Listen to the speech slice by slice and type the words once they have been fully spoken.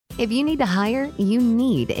If you need to hire, you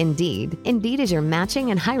need Indeed. Indeed is your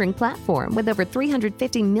matching and hiring platform with over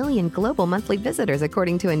 350 million global monthly visitors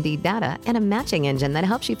according to Indeed data and a matching engine that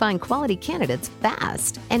helps you find quality candidates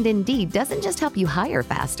fast. And Indeed doesn't just help you hire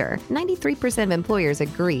faster. 93% of employers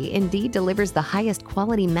agree Indeed delivers the highest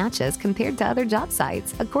quality matches compared to other job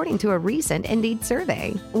sites, according to a recent Indeed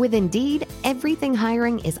survey. With Indeed, everything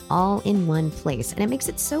hiring is all in one place, and it makes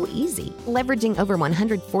it so easy. Leveraging over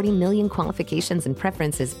 140 million qualifications and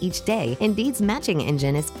preferences each day, Indeed's matching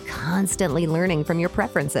engine is constantly learning from your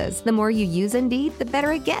preferences. The more you use Indeed, the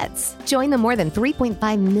better it gets. Join the more than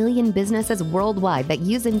 3.5 million businesses worldwide that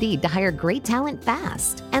use Indeed to hire great talent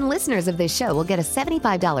fast. And listeners of this show will get a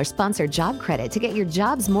 $75 sponsored job credit to get your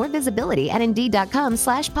jobs more visibility at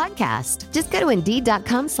Indeed.com/podcast. Just go to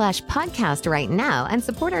Indeed.com/podcast right now and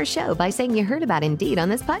support our show by saying you heard about Indeed on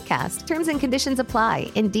this podcast. Terms and conditions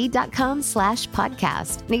apply.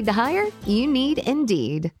 Indeed.com/podcast. Need to hire? You need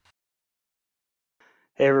Indeed.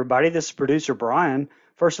 Hey everybody, this is producer Brian.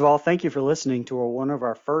 First of all, thank you for listening to one of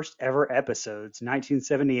our first ever episodes,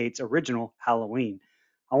 1978's original Halloween.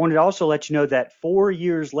 I wanted to also let you know that 4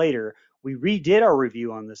 years later, we redid our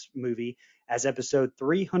review on this movie as episode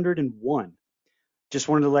 301. Just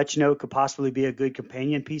wanted to let you know it could possibly be a good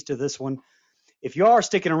companion piece to this one. If you are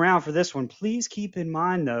sticking around for this one, please keep in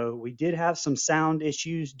mind, though, we did have some sound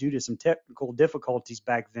issues due to some technical difficulties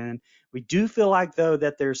back then. We do feel like, though,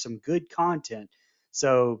 that there's some good content.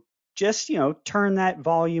 So just, turn that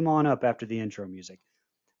volume on up after the intro music.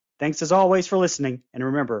 Thanks as always for listening. And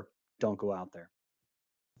remember, don't go out there.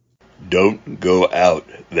 Don't Go Out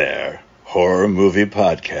There, Horror Movie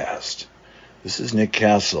Podcast. This is Nick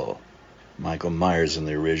Castle. Michael Myers in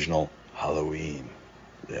the original Halloween.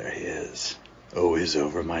 There he is. Always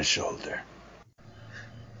over my shoulder.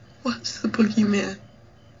 Was the boogeyman?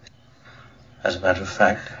 As a matter of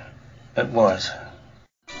fact, it was.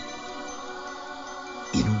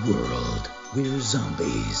 In a world where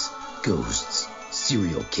zombies, ghosts,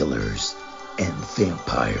 serial killers, and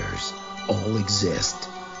vampires all exist,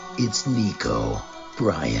 it's Nico,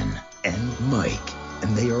 Brian, and Mike,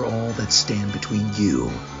 and they are all that stand between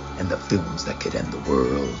you and the films that could end the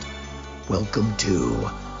world. Welcome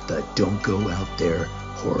to the Don't Go Out There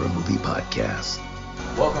Horror Movie Podcast.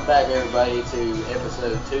 Welcome back, everybody, to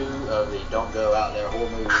episode 2 of the Don't Go Out There Horror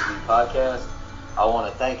Movie Podcast. I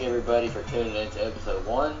want to thank everybody for tuning in to episode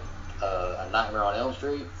 1, A Nightmare on Elm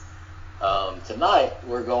Street. Tonight,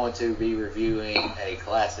 we're going to be reviewing a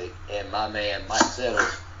classic and my man Mike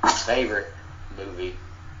Settle's favorite movie,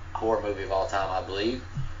 horror movie of all time, I believe.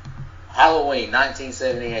 Halloween,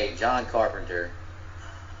 1978, John Carpenter.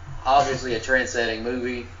 Obviously a trend-setting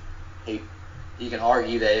movie. You can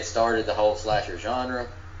argue that it started the whole slasher genre.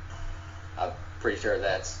 I'm pretty sure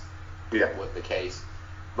that's what the case.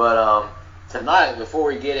 But tonight, before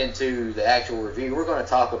we get into the actual review, we're going to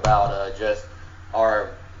talk about just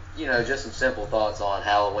some simple thoughts on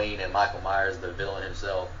Halloween and Michael Myers, the villain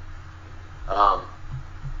himself.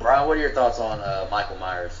 Brian, what are your thoughts on Michael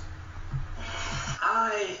Myers?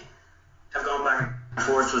 I have gone back and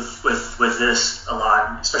forth with this a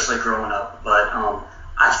lot, especially growing up, but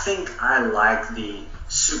I think I like the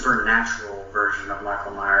supernatural version of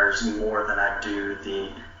Michael Myers more than I do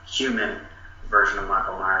the human version of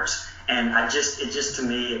Michael Myers. And it just to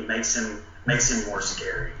me, it makes him more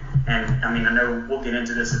scary. And I mean, I know we'll get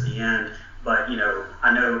into this at the end, but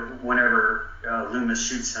I know whenever Loomis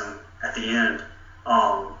shoots him at the end,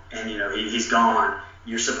 and he's gone,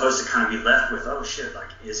 you're supposed to kind of be left with, oh shit,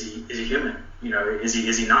 like is he human? Is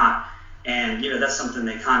he not? And that's something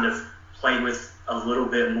they kind of played with a little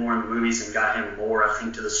bit more in the movies and got him more, I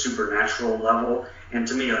think, to the supernatural level. And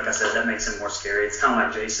to me, like I said, that makes him more scary. It's kind of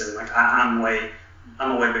like Jason. Like I'm a way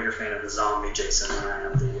bigger fan of the zombie Jason than I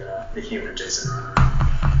am the human Jason.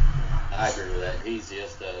 I agree with that. He's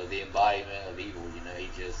just the embodiment of evil.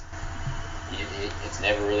 It's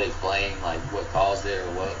never really explained like what caused it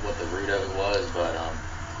or what the root of it was. But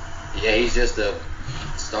he's just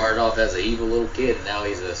started off as an evil little kid, and now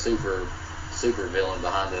he's a super villain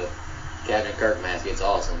behind the Captain Kirk mask. It's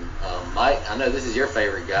awesome. Mike, I know this is your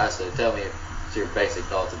favorite guy, so tell me your basic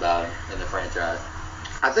thoughts about him in the franchise.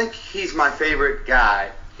 I think he's my favorite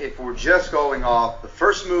guy if we're just going off the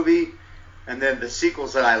first movie and then the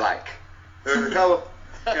sequels that I like.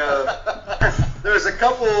 There's a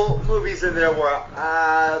couple movies in there where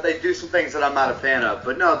they do some things that I'm not a fan of.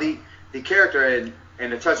 But no, the character,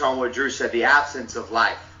 and to touch on what Drew said, the absence of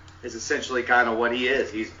life is essentially kind of what he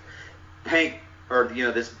is. He's pink, or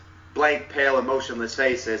this blank, pale, emotionless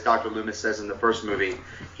face, as Dr. Loomis says in the first movie.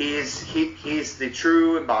 He's the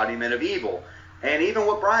true embodiment of evil. And even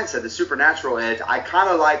what Brian said, the supernatural edge, I kind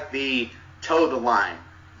of like the toe the line.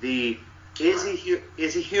 is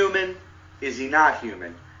he human? Is he not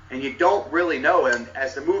human? And you don't really know. And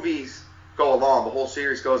as the movies go along, the whole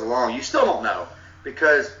series goes along, you still don't know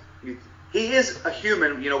because he is a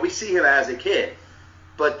human. We see him as a kid,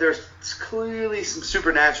 but there's clearly some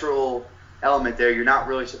supernatural element there you're not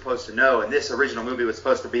really supposed to know. And this original movie was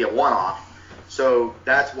supposed to be a one-off. So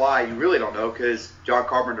that's why you really don't know, because John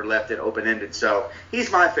Carpenter left it open-ended. So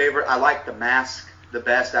he's my favorite. I like The Mask the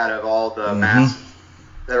best out of all the masks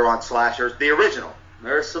that are on slashers. The original.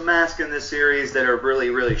 There's some masks in this series that are really,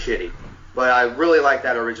 really shitty. But I really like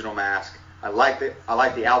that original Mask. I like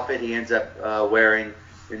the outfit he ends up wearing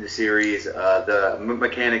in the series, the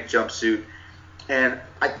mechanic jumpsuit. And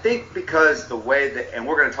I think because the way that, and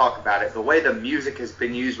we're going to talk about it, the way the music has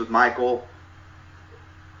been used with Michael,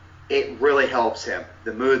 it really helps him.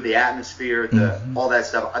 The mood, the atmosphere, all that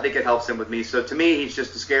stuff. I think it helps him with me. So to me, he's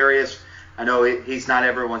just the scariest. I know he's not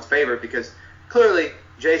everyone's favorite because clearly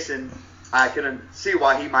Jason, I can see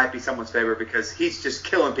why he might be someone's favorite because he's just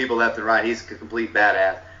killing people left and right. He's a complete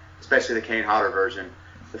badass, especially the Kane Hodder version.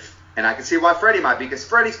 And I can see why Freddy might be because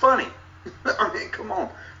Freddy's funny. I mean, come on.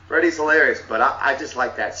 Freddy's hilarious. But I just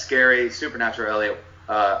like that scary, supernatural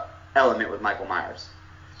element with Michael Myers.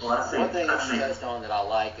 Well, one thing that you touched on that I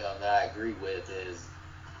like, that I agree with, is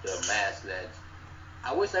the mask. That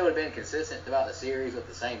I wish they would have been consistent throughout the series with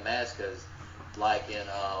the same mask, because, like in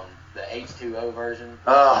the H2O version,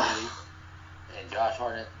 and Josh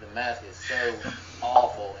Hartnett, the mask is so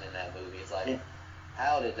awful in that movie. It's like,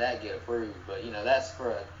 how did that get approved? But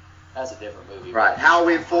that's a different movie. Right.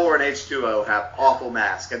 Halloween 4 and H2O have awful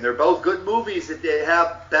masks, and they're both good movies that they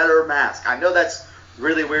have better masks. I know that's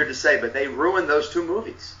really weird to say, but they ruined those two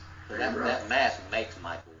movies. But that mask makes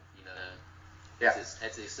Michael, Yeah.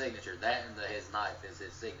 It's his signature. That and his knife is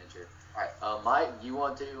his signature. All right. Mike, you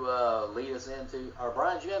want to lead us into, or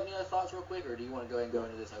Brian, do you have any other thoughts real quick, or do you want to go ahead and go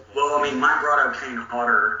into this opening? Well, I mean, Mike brought up Kane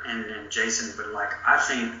Hodder and Jason, but I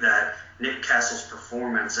think that Nick Castle's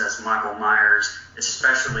performance as Michael Myers,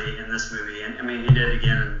 especially in this movie, and I mean, he did it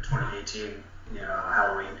again in 2018,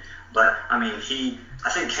 Halloween, but I mean, I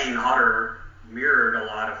think Kane Hodder mirrored a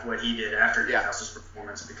lot of what he did after Nick Castle's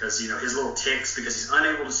performance, because his little tics, because he's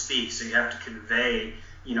unable to speak, so you have to convey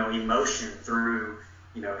emotion through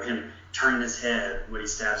him turning his head when he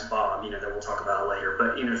stabs Bob, that we'll talk about later,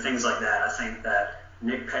 but things like that. I think that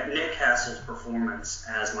Nick Castle's performance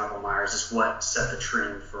as Michael Myers is what set the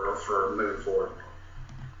trend for moving forward.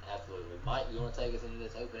 Absolutely. Mike, you want to take us into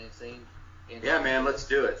this opening scene? Yeah, man, let's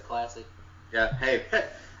do it. It's classic. Yeah, hey,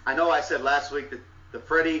 I know I said last week that the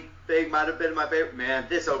Freddy thing might have been my favorite. Man,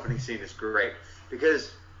 this opening scene is great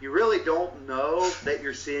because you really don't know that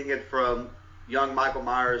you're seeing it from young Michael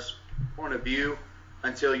Myers' point of view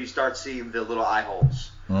until you start seeing the little eye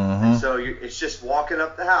holes. And so it's just walking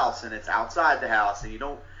up the house and it's outside the house and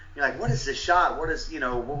you're like, what is this shot? What is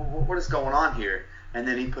what is going on here? And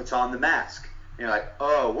then he puts on the mask. And you're like,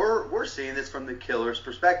 oh, we're seeing this from the killer's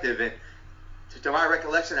perspective. And to my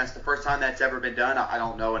recollection, that's the first time that's ever been done. I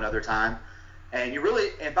don't know another time. And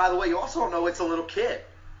by the way, you also don't know it's a little kid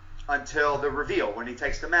until the reveal when he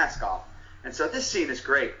takes the mask off. And so this scene is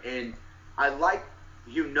great. And I like,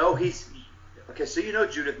 so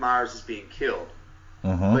Judith Myers is being killed.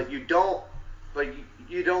 But you don't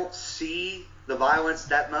see the violence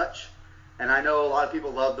that much. And I know a lot of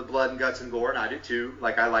people love the blood and guts and gore, and I do too.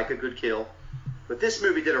 Like, I like a good kill. But this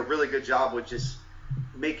movie did a really good job with just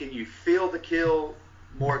making you feel the kill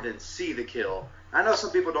more than see the kill. I know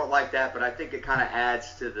some people don't like that, but I think it kind of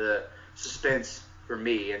adds to the suspense for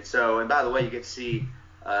me. And by the way, you get to see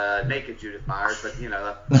naked Judith Myers, but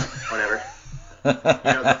whatever.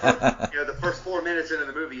 The first 4 minutes into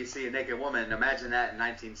the movie, you see a naked woman. Imagine that in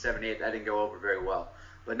 1978. That didn't go over very well.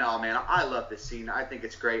 But no, man, I love this scene. I think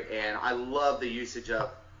it's great, and I love the usage of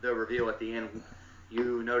the reveal at the end.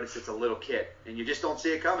 You notice it's a little kid, and you just don't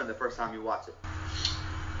see it coming the first time you watch it.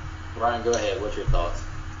 Ryan, go ahead. What's your thoughts?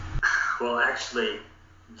 Well, actually,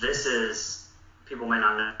 this is, people may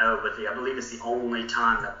not know, but I believe it's the only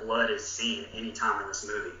time that blood is seen any time in this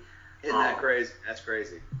movie. Isn't that crazy? That's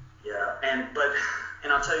crazy. Yeah, and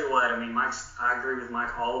I'll tell you what, I mean, I agree with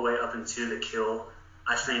Mike all the way up into the kill.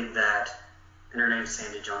 I think that, and her name's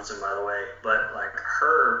Sandy Johnson, by the way, but like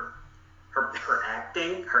her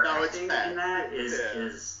acting, in that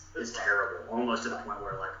is terrible, almost to the point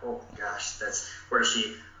where like, oh gosh, that's where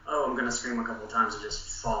I'm gonna scream a couple of times and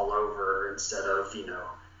just fall over instead of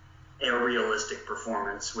a realistic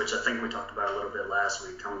performance, which I think we talked about a little bit last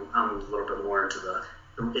week. I'm a little bit more into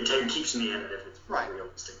it keeps me in it if it's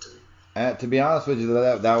realistic to me. To be honest with you,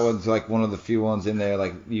 that was like one of the few ones in there.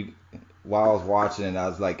 Like while I was watching it, I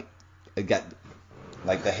was like,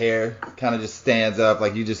 like the hair kind of just stands up,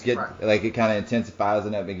 like you just get like it kind of intensifies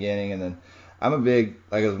in that beginning, and then I'm a big,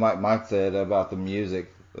 like as Mike said about the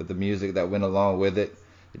music that went along with it.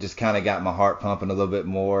 It just kind of got my heart pumping a little bit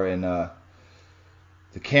more, and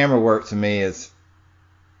the camera work to me is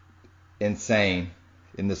insane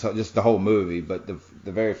in this just the whole movie. But the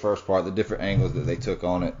very first part, the different angles that they took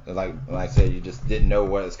on it, like I said, you just didn't know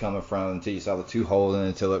where it's coming from until you saw the two holes in it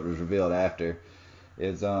until it was revealed after.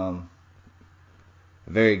 Is a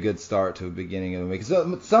very good start to the beginning of the movie.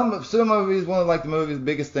 Because some movies, one of like the movies, the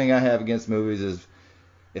biggest thing I have against movies is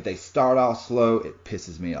if they start off slow, it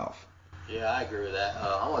pisses me off. Yeah, I agree with that.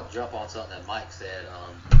 I want to jump on something that Mike said.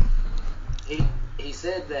 He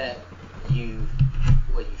said that you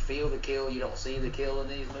feel the kill, you don't see the kill in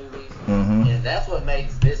these movies, and that's what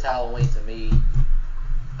makes this Halloween to me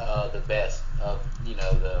the best. I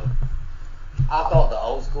thought the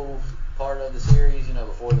old school part of the series,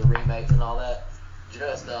 before the remakes and all that,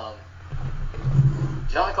 just John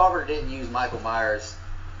Carpenter didn't use Michael Myers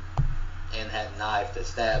and that knife to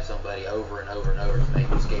stab somebody over and over and over to make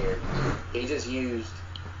you scared. He just used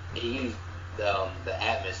the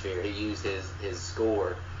atmosphere. He used his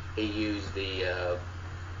score. He used the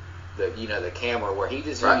camera where he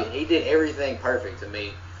just he did everything perfect to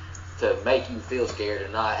me to make you feel scared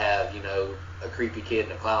and not have a creepy kid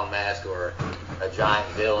in a clown mask or a giant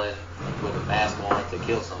villain with a mask on to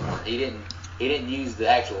kill someone. He didn't use the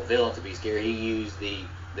actual villain to be scared. He used the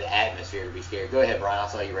atmosphere to be scared. Go ahead, Brian. I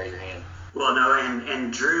saw you raise your hand. Well, no,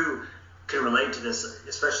 and Drew can relate to this,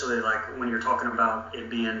 especially like when you're talking about it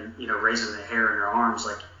being, raising the hair in your arms.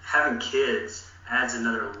 Like having kids adds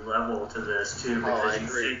another level to this too, because you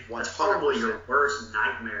think that's probably your worst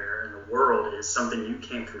nightmare in the world is something you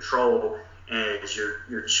can't control, and is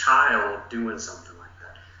your child doing something like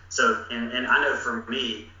that. So, and I know for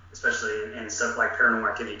me, especially in stuff like Paranormal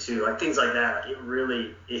Activity 2, like things like that, like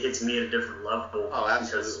it hits me at a different level. Oh,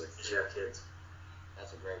 absolutely. Because you have kids.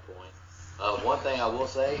 That's a great point. One thing I will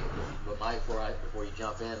say, but Mike, before you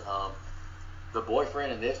jump in, the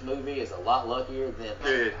boyfriend in this movie is a lot luckier than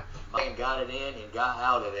Mike got it in and got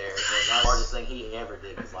out of there. And that's the hardest thing he ever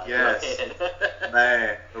did was like,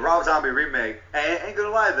 Man, the Rob Zombie remake. Ain't gonna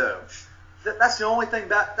lie though, that's the only thing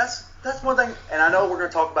that's one thing. And I know we're gonna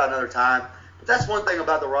talk about another time, but that's one thing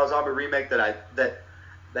about the Rob Zombie remake that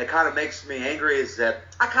kind of makes me angry is that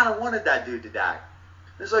I kind of wanted that dude to die.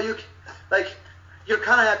 And so you're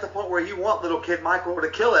kind of at the point where you want little kid Michael to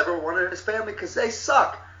kill everyone in his family because they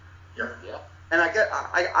suck. Yeah. And I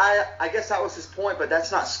guess that was his point, but that's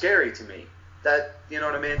not scary to me. That, you know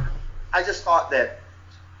what I mean? I just thought that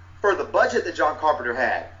for the budget that John Carpenter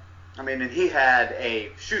had, and he had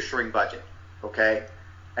a shoestring budget, okay,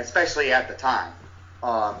 especially at the time.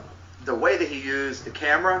 The way that he used the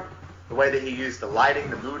camera, the way that he used the lighting,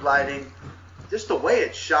 the mood lighting, just the way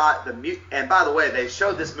it's shot, and by the way, they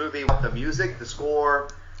showed this movie with the music, the score,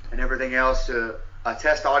 and everything else to a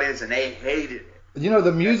test audience, and they hated it.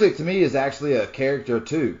 The music to me is actually a character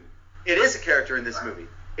too. It is a character in this movie.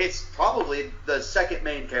 It's probably the second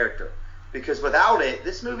main character, because without it,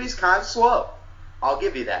 this movie's kind of slow. I'll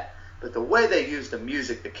give you that. But the way they use the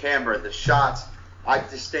music, the camera, the shots, I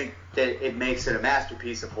just think that it makes it a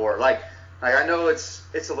masterpiece of horror. Like I know it's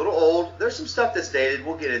a little old. There's some stuff that's dated.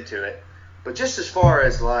 We'll get into it. But just as far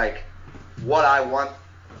as like what I want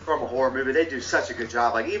from a horror movie, they do such a good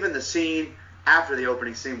job. Like even the scene after the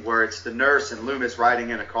opening scene where it's the nurse and Loomis riding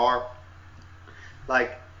in a car.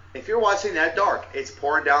 Like if you're watching that dark, it's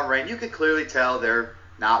pouring down rain. You can clearly tell they're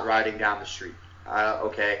not riding down the street.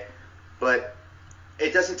 Okay, but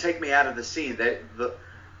it doesn't take me out of the scene.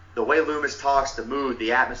 The way Loomis talks, the mood,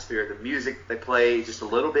 the atmosphere, the music they play, just a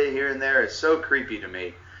little bit here and there is so creepy to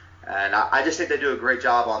me. And I just think they do a great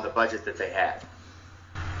job on the budget that they had.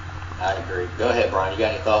 I agree. Go ahead, Brian. You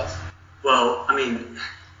got any thoughts? Well,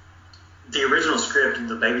 the original script,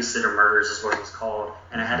 The Babysitter Murders is what it was called,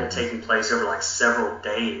 and it had it taking place over like several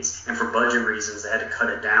days. And for budget reasons, they had to cut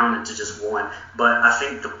it down into just one. But I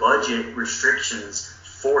think the budget restrictions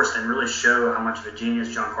forced and really show how much of a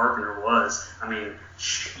genius John Carpenter was.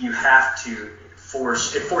 You have to it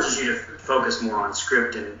forces you to focus more on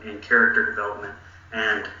script and character development.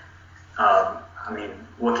 And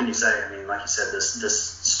what can you say? Like you said, this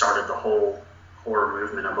started the whole horror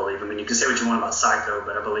movement, I believe. You can say what you want about Psycho,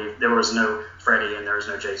 but I believe there was no Freddy and there was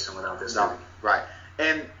no Jason without this movie. Right.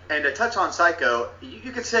 And to touch on Psycho,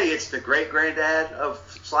 you could say it's the great granddad of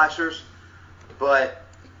slashers, but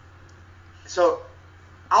so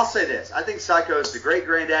I'll say this. I think Psycho is the great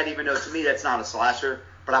granddad, even though to me that's not a slasher,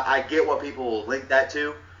 but I get what people will link that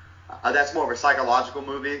to. That's more of a psychological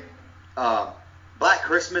movie. Black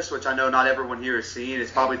Christmas, which I know not everyone here has seen,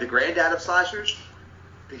 is probably the granddad of slashers.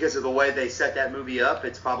 because of the way they set that movie up,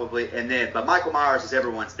 it's probably but Michael Myers is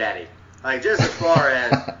everyone's daddy. Like just as far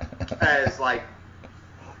as like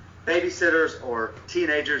babysitters or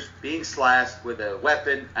teenagers being slashed with a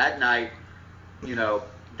weapon at night, you know,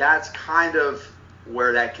 that's kind of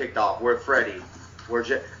where that kicked off. Where Freddy,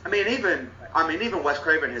 even Wes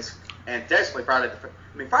Craven has, and definitely Friday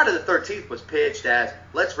the 13th was pitched as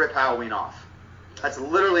let's rip Halloween off. That's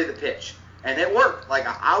literally the pitch, and it worked. Like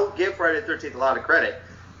I'll give Friday the 13th a lot of credit,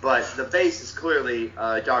 but the base is clearly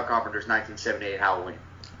John Carpenter's 1978 Halloween.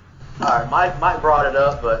 All right, Mike brought it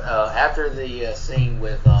up, but after the scene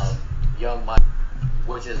with young Mike,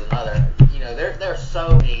 which is another, you know, there's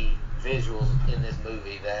so many visuals in this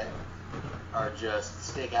movie that are just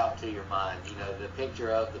stick out to your mind. You know, the picture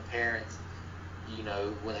of the parents, you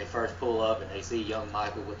know, when they first pull up and they see young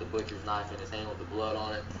Michael with the butcher's knife in his hand with the blood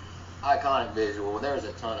on it. Iconic visual. There's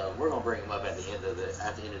a ton of them. We're gonna bring them up at the end of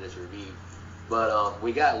this review. But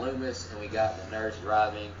we got Loomis and we got the nurse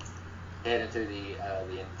driving, heading to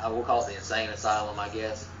I will call it the insane asylum, I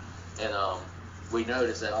guess. And we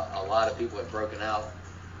noticed that a lot of people had broken out.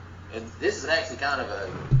 And this is actually kind of a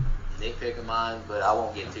nitpick of mine, but I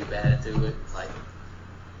won't get too bad into it. Like,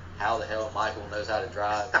 how the hell Michael knows how to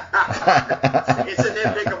drive. It's a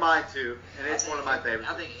nitpick of mine too, and it's one of my favorites.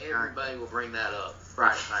 I think everybody will bring that up.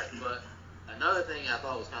 Right. But another thing I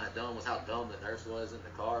thought was kind of dumb was how dumb the nurse was in the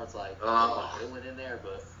car. It's like, it went in there,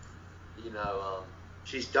 but, you know.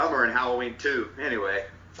 She's dumber in Halloween 2, anyway.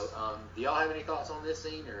 Do y'all have any thoughts on this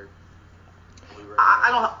scene, or?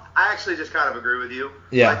 I actually just kind of agree with you.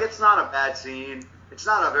 Yeah. Like, it's not a bad scene. It's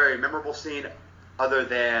not a very memorable scene, other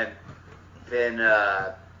than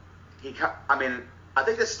I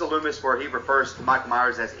think this is the Loomis where he refers to Michael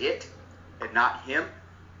Myers as it and not him,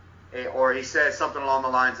 or he says something along the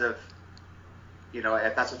lines of, you know,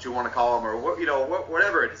 if that's what you want to call him, or you know,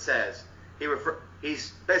 whatever it says.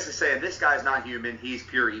 He's basically saying this guy's not human, he's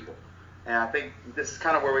pure evil. And I think this is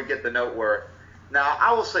kind of where we get the note where, now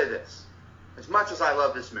I will say this, as much as I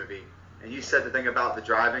love this movie, and you said the thing about the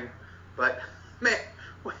driving, but man,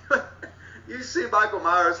 you see Michael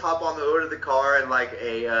Myers hop on the hood of the car in like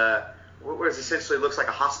what essentially looks like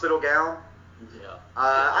a hospital gown. Yeah.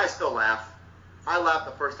 I still laugh. I laughed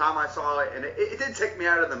the first time I saw it, and it didn't take me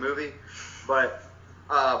out of the movie, but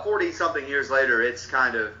 40-something years later, it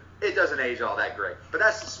doesn't age all that great. But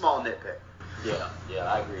that's a small nitpick. Yeah,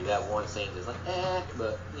 I agree. That one scene is like,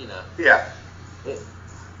 but, you know. Yeah.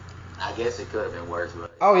 I guess it could have been worse.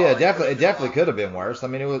 But oh, yeah, definitely. It definitely could have been worse. I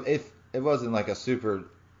mean, it wasn't like a super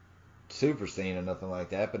scene or nothing like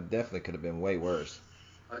that, but it definitely could have been way worse.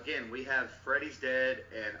 Again, we have Freddy's Dead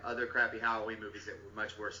and other crappy Halloween movies that were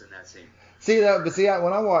much worse than that scene. When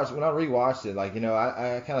I rewatched it, like, you know,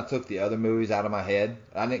 I kind of took the other movies out of my head.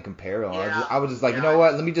 I didn't compare them. Yeah. I was just like, you know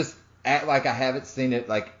what? Let me just act like I haven't seen it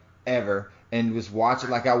like ever, and just watch it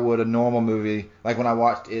like I would a normal movie. Like when I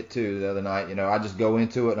watched It 2 the other night, you know, I just go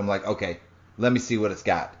into it and I'm like, okay, let me see what it's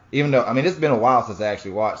got. Even though, I mean, it's been a while since I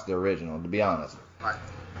actually watched the original, to be honest. Right.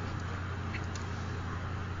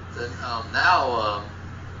 So, now,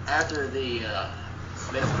 after the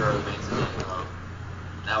Smith Grove incident,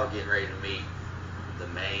 now we're getting ready to meet the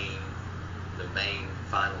main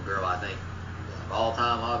final girl, I think, of all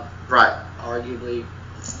time. Right. Arguably,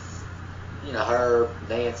 you know, her,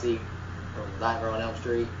 Nancy from Nightmare on Elm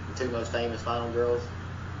Street, the two most famous final girls.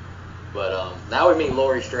 But now we meet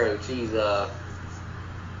Laurie Strode. She's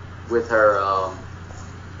with her.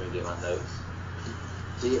 Let me get my notes.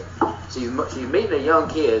 She's meeting a young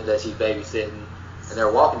kid that she's babysitting, and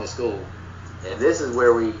they're walking to school. And this is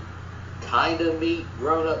where we kind of meet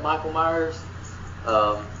grown-up Michael Myers.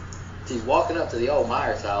 She's walking up to the old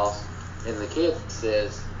Myers house, and the kid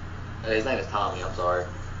says, his name is Tommy, I'm sorry,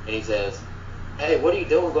 and he says, "Hey, what are you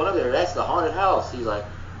doing going up there? That's the haunted house." He's like,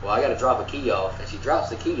 "Well, I got to drop a key off." And she drops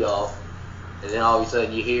the key off, and then all of a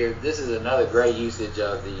sudden you hear, this is another great usage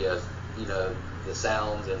of the, you know, the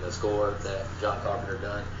sounds and the score that John Carpenter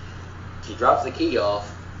done. She drops the key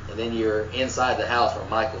off, and then you're inside the house from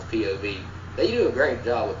Michael's POV. They do a great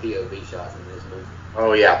job with POV shots in this movie.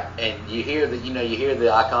 Oh yeah. And you hear the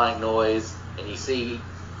iconic noise, and you see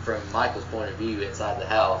from Michael's point of view inside the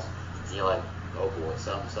house, and you're like, oh boy,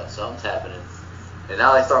 something's happening. And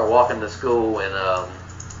now they start walking to school, and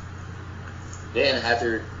then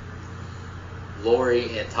after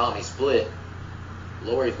Laurie and Tommy split,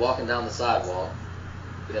 Laurie's walking down the sidewalk,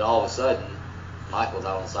 and then all of a sudden, Michael's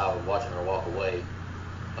out on the sidewalk watching her walk away.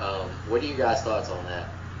 What are you guys' thoughts on that,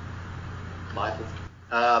 Michael?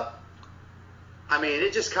 I mean,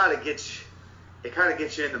 it just kind of gets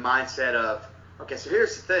you in the mindset of, okay, so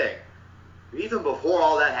here's the thing. Even before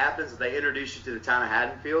all that happens, they introduce you to the town of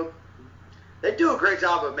Haddonfield. they do a great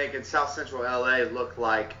job of making South Central LA look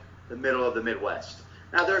like the middle of the Midwest.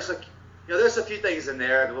 Now there's a few things in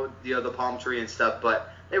there, the palm tree and stuff,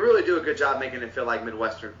 but they really do a good job making it feel like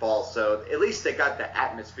Midwestern Falls. So at least they got the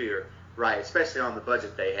atmosphere right, especially on the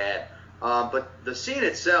budget they had. But the scene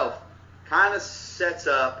itself kind of sets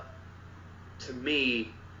up, to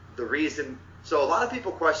me, the reason. So a lot of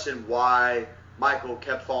people question why Michael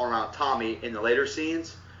kept falling around Tommy in the later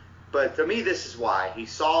scenes. But to me, this is why. He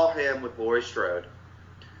saw him with Laurie Strode,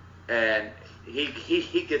 and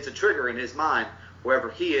he gets a trigger in his mind. Wherever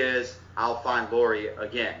he is, I'll find Laurie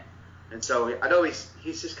again. And so I know he's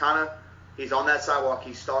just he's on that sidewalk,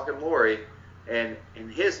 he's stalking Laurie, and in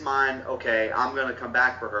his mind, okay, I'm going to come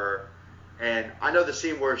back for her. And I know the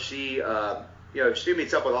scene where she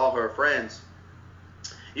meets up with all her friends.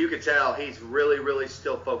 You can tell he's really, really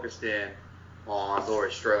still focused in on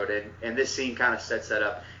Laurie Strode, and this scene kind of sets that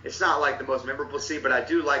up. It's not like the most memorable scene, but I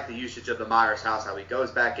do like the usage of the Myers house, how he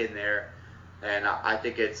goes back in there, and I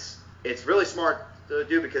think it's really smart to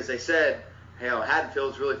do because they said,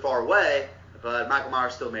 Haddonfield's really far away, but Michael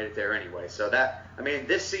Myers still made it there anyway. So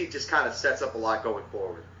this scene just kind of sets up a lot going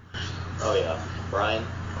forward. Oh yeah, Brian.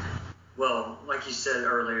 Well, like you said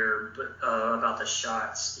earlier, about the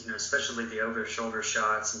shots, especially the over-shoulder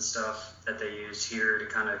shots and stuff that they used here to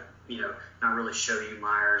kind of, not really show you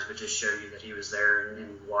Myers, but just show you that he was there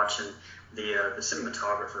and watching the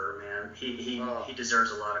cinematographer, man. He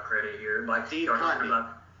deserves a lot of credit here. Like Dean talking Conti.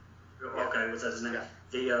 about. Okay, what's that his name?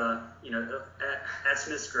 Yeah. At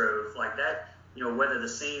Smith's Grove, like that. Whether the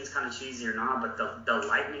scene's kind of cheesy or not, but the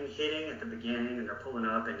lightning hitting at the beginning and they're pulling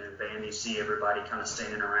up and then bam, you see everybody kind of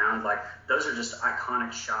standing around. Like those are just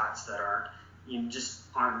iconic shots that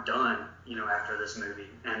aren't done, after this movie.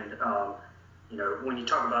 And when you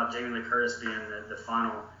talk about Jamie Lee Curtis being the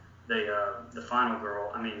final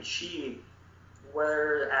girl, I mean,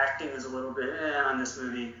 where acting is a little bit on this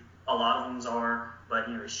movie, a lot of them are, but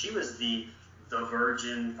she was the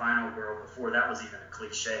virgin final girl before that was even a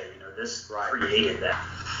cliche. This created that.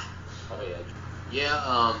 Oh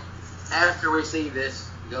yeah. After we see this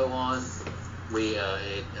go on,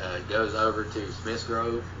 it goes over to Smith's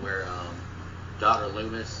Grove where Dr.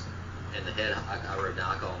 Loomis and the head, I wrote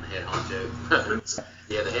down, I call him the head honcho.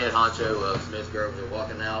 Yeah, the head honcho of Smith's Grove are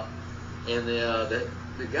walking out, and the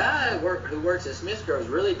guy who works at Smith's Grove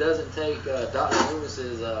really doesn't take Dr.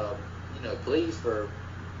 Loomis's pleas for.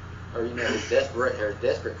 Or his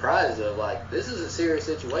desperate cries of like, this is a serious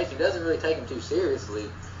situation. He doesn't really take him too seriously,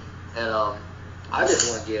 and I just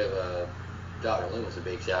want to give Dr. Loomis a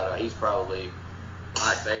big shout out. He's probably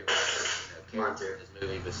my favorite character in this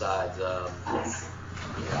movie, besides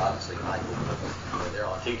obviously Michael. They're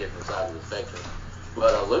on two different sides of the spectrum.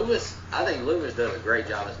 But I think Loomis does a great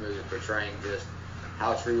job in this movie portraying just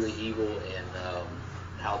how truly evil and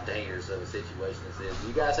how dangerous of a situation this is. Do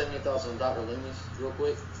you guys have any thoughts on Dr. Loomis, real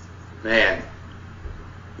quick? Man,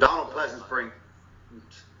 Donald Pleasence brings.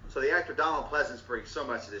 So the actor Donald Pleasence brings so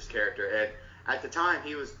much to this character, and at the time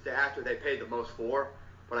he was the actor they paid the most for.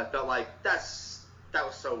 But I felt like that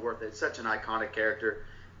was so worth it. It's such an iconic character,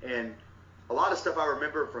 and a lot of stuff I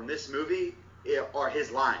remember from this movie are his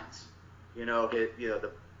lines. The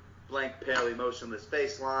blank, pale, emotionless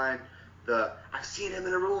face line. I've seen him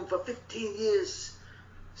in a room for 15 years.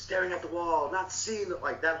 Staring at the wall, not seeing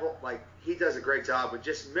like that whole he does a great job with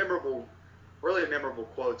just really memorable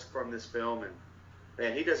quotes from this film,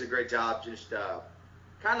 and he does a great job just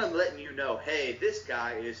kind of letting you know, hey, this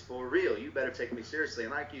guy is for real. You better take me seriously.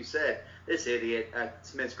 And like you said, this idiot at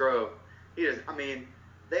Smith's Grove,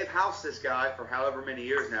 they've housed this guy for however many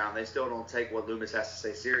years now, and they still don't take what Loomis has to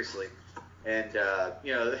say seriously. And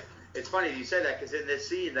it's funny you say that because in this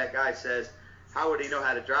scene, that guy says, "How would he know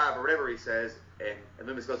how to drive?" or whatever he says. And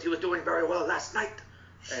Loomis goes, "He was doing very well last night,"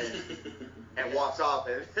 and walks off.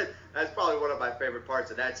 And that's probably one of my favorite parts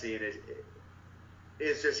of that scene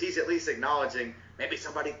is just he's at least acknowledging maybe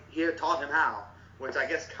somebody here taught him how, which I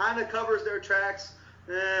guess kind of covers their tracks.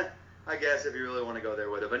 I guess if you really want to go there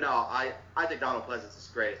with it. But no, I think Donald Pleasence is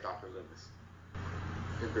great as Dr. Loomis.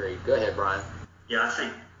 Agreed. Go ahead, Brian. Yeah, I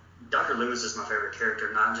think Dr. Loomis is my favorite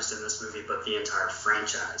character, not just in this movie, but the entire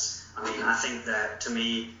franchise. I think that, to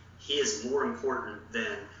me, he is more important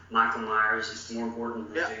than Michael Myers. He's more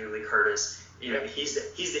important than Jamie Lee Curtis. He's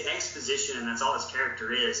the exposition, and that's all his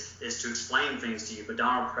character is to explain things to you. But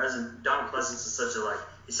Donald Pleasence is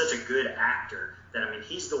he's such a good actor that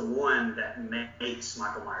he's the one that makes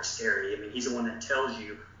Michael Myers scary. He's the one that tells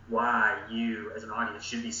you why you, as an audience,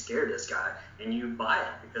 should be scared of this guy, and you buy it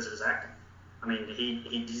because of his acting.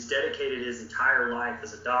 He's dedicated his entire life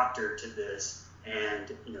as a doctor to this,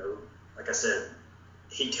 and like I said,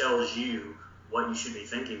 he tells you what you should be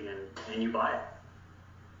thinking, and you buy it.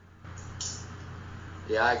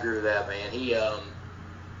 Yeah, I agree with that, man. He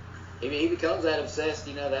becomes that obsessed,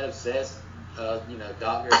 doctor,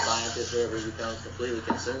 scientist, whatever. He becomes completely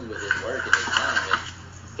consumed with his work and his time, and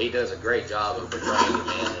he does a great job of portraying it,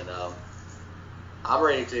 man. And I'm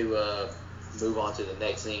ready to move on to the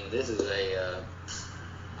next scene. This is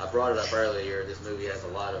I brought it up earlier. This movie has a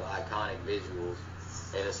lot of iconic visuals,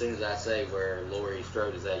 and as soon as I say where Laurie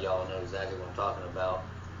Strode is at, y'all know exactly what I'm talking about.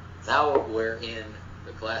 Now we're in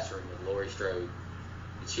the classroom with Laurie Strode.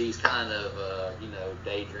 She's kind of,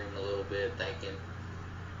 daydreaming a little bit, thinking,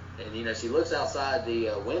 and, she looks outside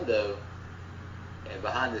the window, and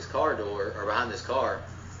behind this car,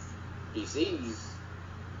 he sees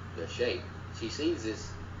the shape. She sees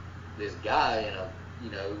this guy in a,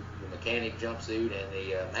 the mechanic jumpsuit and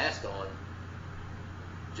the mask on,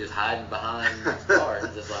 just hiding behind this car,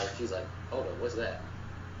 and she's like, hold on, what's that?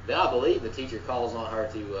 Then I believe the teacher calls on her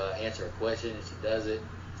to answer a question, and she does it.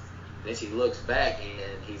 Then she looks back,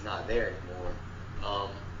 and he's not there anymore.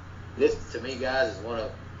 This, to me, guys, is one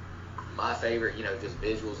of my favorite, just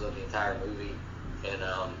visuals of the entire movie. And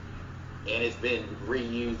it's been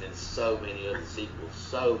reused in so many of the sequels.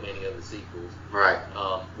 Right.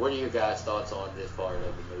 What are your guys' thoughts on this part of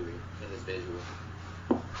the movie and this visual?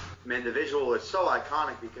 Man, the visual is so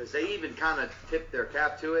iconic because they even kind of tipped their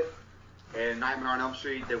cap to it. And Nightmare on Elm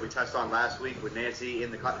Street that we touched on last week with Nancy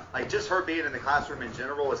in the just her being in the classroom in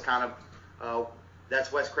general is kind of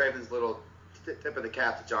that's Wes Craven's little tip of the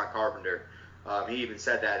cap to John Carpenter. He even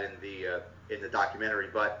said that in the documentary.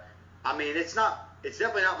 But I mean, it's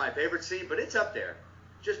definitely not my favorite scene, but it's up there.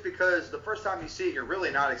 Just because the first time you see it, you're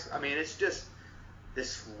really not. It's just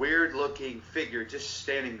this weird looking figure just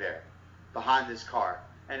standing there behind this car.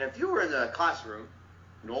 And if you were in the classroom,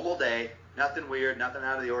 normal day. Nothing weird, nothing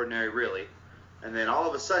out of the ordinary, really. And then all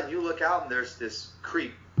of a sudden, you look out and there's this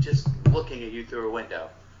creep just looking at you through a window.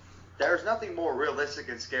 There's nothing more realistic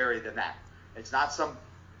and scary than that. It's not some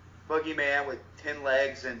boogeyman with 10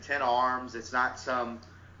 legs and 10 arms. It's not some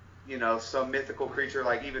mythical creature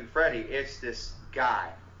like even Freddy. It's this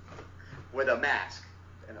guy with a mask,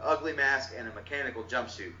 an ugly mask, and a mechanical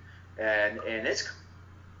jumpsuit. And it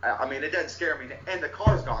doesn't scare me. And the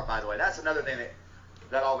car's gone, by the way. That's another thing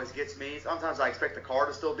that always gets me. Sometimes I expect the car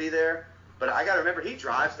to still be there, but I got to remember he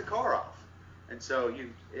drives the car off, and so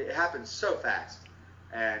it happens so fast,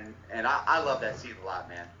 and I love that scene a lot,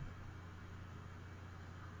 man.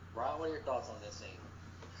 Ron, what are your thoughts on this scene?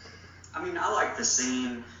 I mean, I like the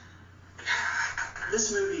scene.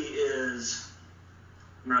 This movie is,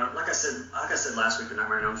 like I said last week with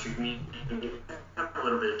Nightmare on Elm Street, you have a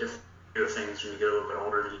little bit of different things when you get a little bit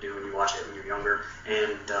older than you do when you watch it when you're younger.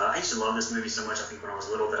 And I used to love this movie so much, I think when I was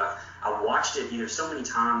little, that I watched it either so many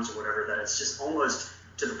times or whatever that it's just almost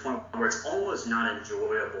to the point where it's almost not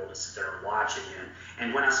enjoyable to sit there and watch again.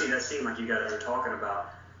 And when I see that scene like you guys are talking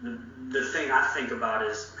about, the thing I think about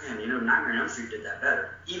is, man, Nightmare on Elm Street did that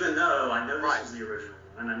better. Even though I know this was the original,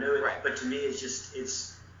 and I know it, but to me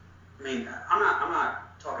I'm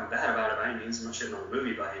not talking bad about it by any means. I'm not shitting on the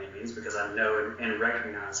movie by any means because I know and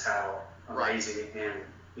recognize how amazing and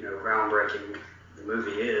groundbreaking the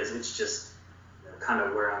movie is. It's just kind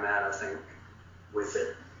of where I'm at, I think, with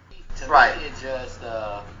it. To me,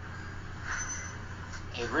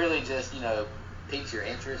 it really just piques your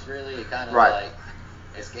interest. Really, it kind of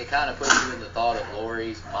it kind of puts you in the thought of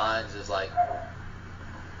Laurie's mind, just like,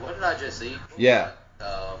 what did I just see? Yeah.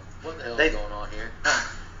 What the hell is going on here?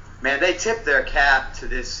 Man, they tipped their cap to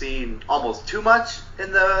this scene almost too much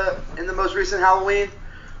in the most recent Halloween.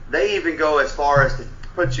 They even go as far as to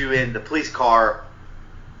put you in the police car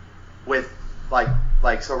with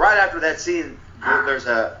so right after that scene, there's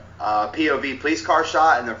a POV police car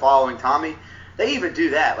shot and they're following Tommy. They even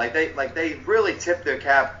do that. They really tip their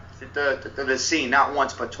cap to this scene, not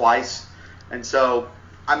once but twice. And so,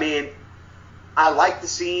 I mean, I like the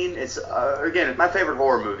scene. It's again, it's my favorite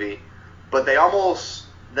horror movie, but they almost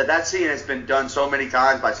that scene has been done so many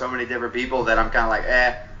times by so many different people that I'm kind of like,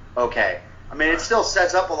 okay. I mean, it still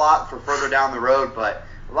sets up a lot for further down the road, but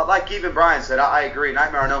like even Brian said, I agree.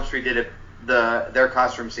 Nightmare on Elm Street did their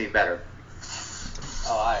classroom scene better.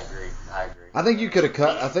 Oh, I agree. I think you could have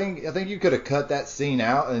cut. I think you could have cut that scene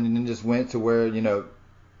out and then just went to where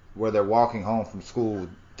where they're walking home from school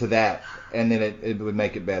to that, and then it would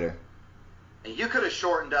make it better. And you could have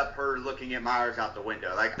shortened up her looking at Myers out the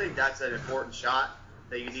window. I think that's an important shot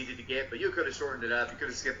that you needed to get, but you could have shortened it up. You could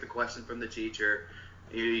have skipped the question from the teacher.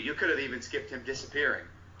 You could have even skipped him disappearing.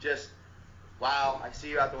 Just wow, I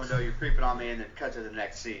see you out the window, you're creeping on me, and then cut to the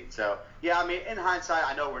next scene. So, yeah, I mean, in hindsight,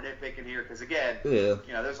 I know we're nitpicking here because, again, you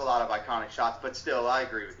know, there's a lot of iconic shots, but still, I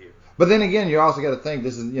agree with you. But then again, you also got to think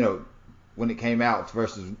this is, you know, when it came out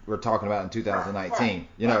versus we're talking about in 2019. Right.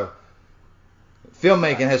 You know,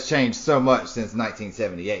 filmmaking has changed so much since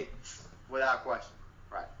 1978. Without question.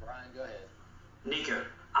 Right. Brian, go ahead. Nico,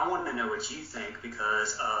 I want to know what you think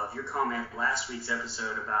because of your comment last week's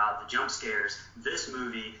episode about the jump scares. This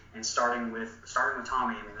movie, and starting with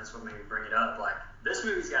Tommy, I mean, that's what made me bring it up. Like, this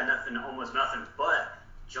movie's got almost nothing but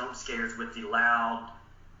jump scares with the loud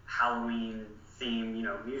Halloween theme, you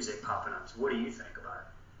know, music popping up. So what do you think about it?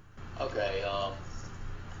 Okay,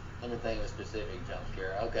 let me think of a specific jump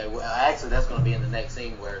scare. Okay, well, actually, that's going to be in the next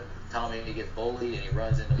scene where Tommy gets bullied and he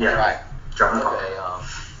runs into the right. Okay,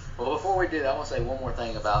 well, before we do that, I want to say one more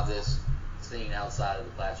thing about this scene outside of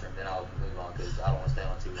the classroom, then I'll move on because I don't want to stay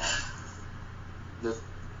on too long.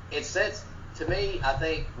 It sets, to me, I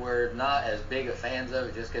think we're not as big of fans of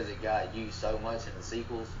it just because it got used so much in the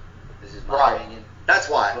sequels. This is my opinion. That's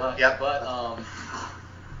why.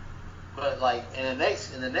 But like in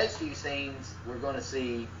the next few scenes, we're going to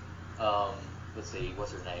see, let's see,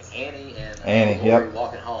 what's her name, Annie and Laurie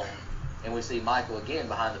walking home, and we see Michael again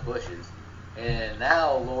behind the bushes. And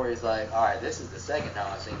now Laurie's like, all right, this is the second time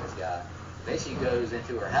I've seen this guy. Then she goes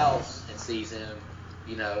into her house and sees him,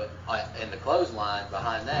 you know, in the clothesline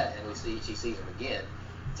behind that, and she sees him again.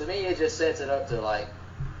 To me, it just sets it up to like,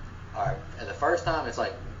 all right. And the first time, it's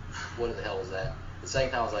like, what the hell was that? The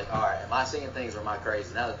second time, I was like, all right, am I seeing things or am I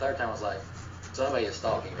crazy? Now the third time, I was like, somebody is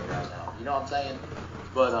stalking me right now. You know what I'm saying?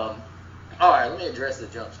 But all right, let me address the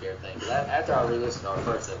jump scare thing. Because after I re-listened to our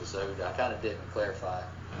first episode, I kind of didn't clarify.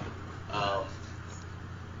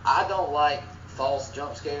 I don't like false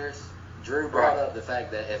jump scares. Drew brought up the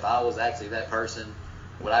fact that if I was actually that person,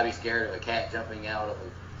 would I be scared of a cat jumping out of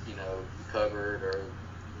a, you know, cupboard or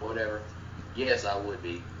whatever? Yes, I would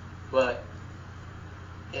be. But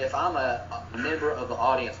if I'm a member of the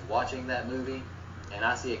audience watching that movie and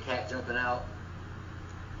I see a cat jumping out,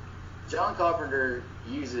 John Carpenter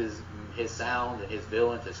uses his sound and his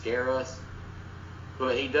villain to scare us,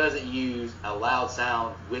 but he doesn't use a loud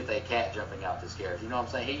sound with a cat jumping out to scare us. You know what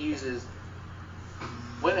I'm saying? He uses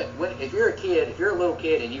if you're a kid, if you're a little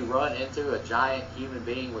kid and you run into a giant human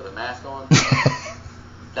being with a mask on,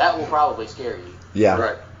 that will probably scare you. Yeah.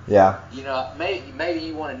 Right. Yeah. You know, maybe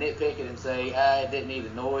you want to nitpick it and say, it didn't need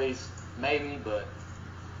the noise, maybe, but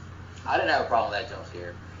I didn't have a problem with that jump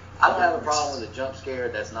scare. I don't have a problem with a jump scare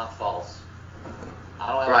that's not false.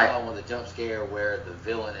 I don't have a problem with a jump scare where the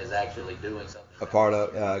villain is actually doing something. A part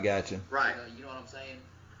of, gotcha. Right. You know what I'm saying?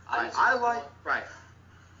 I like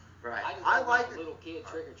I like a little kid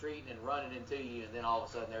trick-or-treating and running into you, and then all of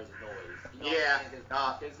a sudden there's a noise. You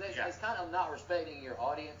know because it's kind of not respecting your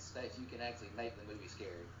audience that you can actually make the movie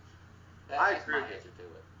scary. That's my answer to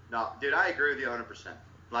it. No, dude, I agree with you 100%.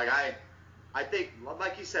 Like, I think,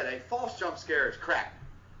 like you said, a false jump scare is crap.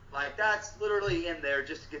 Like, that's literally in there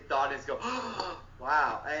just to get the audience to go, oh,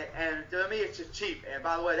 wow. And to me, it's just cheap. And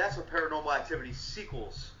by the way, that's what Paranormal Activity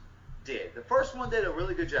sequels did. The first one did a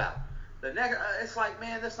really good job. The next, it's like,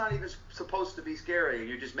 man, that's not even supposed to be scary.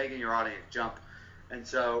 You're just making your audience jump. And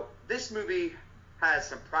so this movie has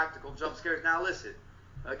some practical jump scares. Now, listen,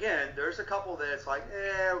 again, there's a couple that it's like,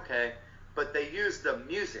 okay. But they use the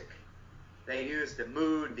music. They use the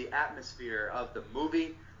mood, the atmosphere of the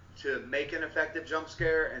movie to make an effective jump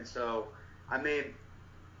scare. And so, I mean,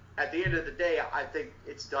 at the end of the day, I think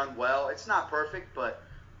it's done well. It's not perfect, but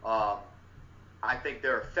I think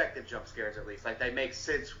they're effective jump scares at least. Like, they make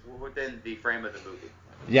sense within the frame of the movie.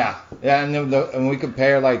 Yeah, and when we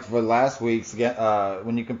compare, like, for last week's,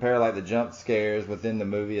 when you compare, like, the jump scares within the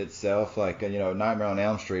movie itself, like, you know, Nightmare on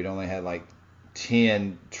Elm Street only had, like,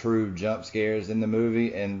 10 true jump scares in the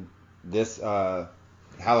movie, and this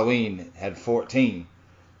Halloween had 14.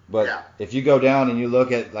 But if you go down and you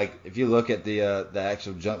look at, like, if you look at the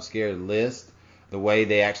actual jump scare list, the way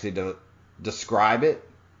they actually describe it,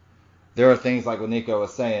 there are things like what Nico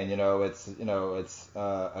was saying, it's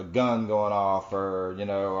a gun going off, or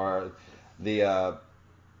or the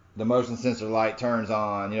motion sensor light turns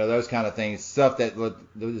on, those kind of things, stuff that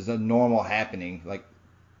is a normal happening, like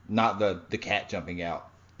not the cat jumping out.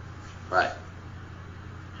 Right.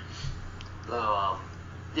 So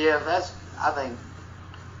I think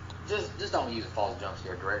just don't use a false jump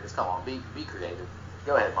scare directors. Come on, be creative.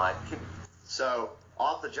 Go ahead, Mike. So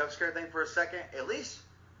off the jump scare thing for a second, at least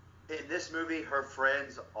in this movie, her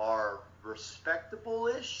friends are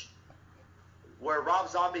respectable-ish. Where Rob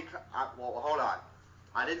Zombie, well, hold on.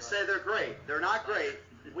 I didn't say they're great. They're not great.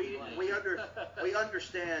 we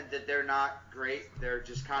understand that they're not great. They're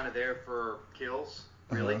just kind of there for kills,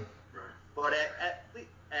 really. Uh-huh. But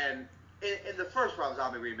in the first Rob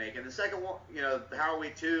Zombie remake, and the second one,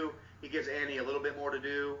 Halloween 2, he gives Annie a little bit more to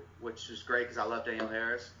do, which is great because I love Danielle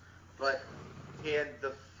Harris. But in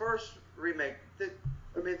the first remake,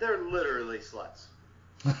 they're literally sluts.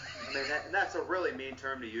 And that's a really mean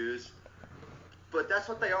term to use, but that's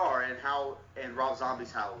what they are in Rob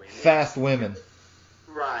Zombie's Halloween. Fast women.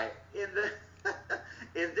 Right. In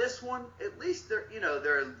this one, at least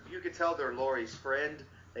you can tell they're Laurie's friend.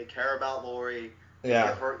 They care about Laurie.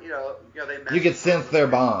 Yeah. They you could sense their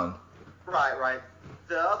bond. Right.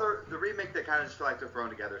 The remake, they kind of just feel like they're thrown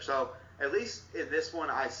together. So at least in this one,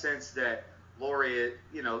 I sense that Laurie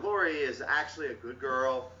is actually a good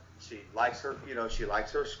girl. She likes her, she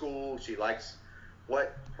likes her school. She likes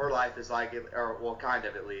what her life is like, or well, kind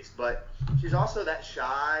of at least. But she's also that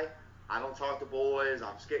shy. I don't talk to boys.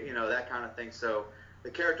 I'm scared, that kind of thing. So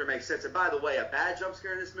the character makes sense. And by the way, a bad jump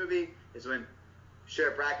scare in this movie is when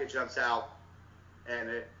Sheriff Brackett jumps out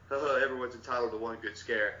and everyone's entitled to one good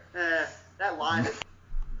scare. That line is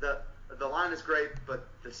the line is great, but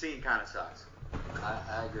the scene kind of sucks.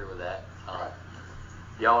 I agree with that.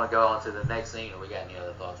 Y'all want to go on to the next scene, or we got any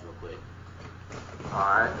other thoughts real quick? All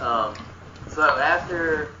right. So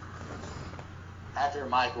after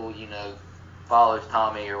Michael, follows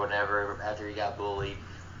Tommy or whatever, after he got bullied,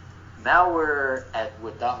 now we're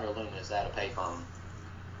with Dr. Loomis at a payphone,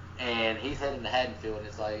 and he's heading to Haddonfield, and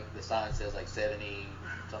it's like the sign says like 70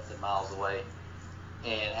 something miles away.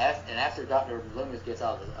 And after Dr. Loomis gets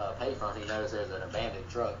out of the payphone, he notices there's an abandoned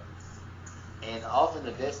truck, and off in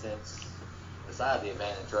the distance, beside the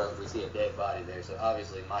abandoned truck, we see a dead body there. So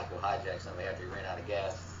obviously Michael hijacked somebody after he ran out of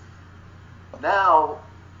gas. Now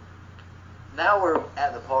we're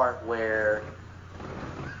at the part where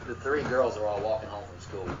the three girls are all walking home from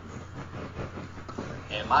school,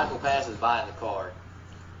 and Michael passes by in the car,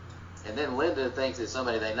 and then Linda thinks it's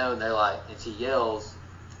somebody they know, and and she yells,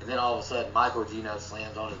 and then all of a sudden Michael Gino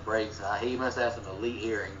slams on his brakes. He must have some elite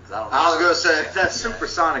hearing. I was gonna say that's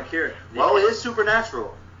supersonic hearing. Well, it is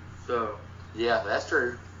supernatural. So yeah, that's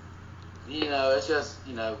true. It's just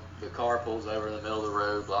the car pulls over in the middle of the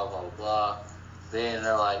road, blah blah blah. Then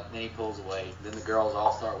then he pulls away. Then the girls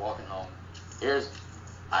all start walking home.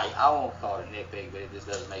 I won't call it a nitpick, but it just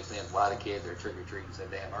doesn't make sense why the kids are trick or treating so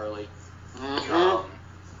damn early. Mm-hmm.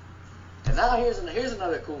 And now here's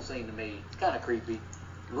another cool scene to me. It's kind of creepy.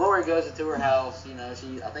 Laurie goes into her house. I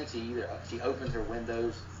think she opens her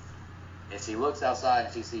windows and she looks outside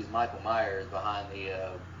and she sees Michael Myers behind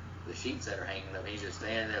the sheets that are hanging up. He's just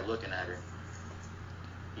standing there looking at her.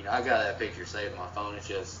 I got that picture saved on my phone. It's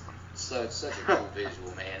just such a cool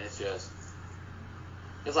visual, man.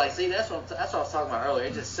 It's like, see, that's what I was talking about earlier.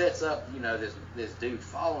 It just sets up, this dude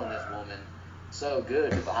following this woman so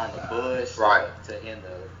good behind the bush, right, to in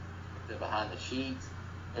the behind the sheets.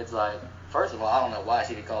 It's like, first of all, I don't know why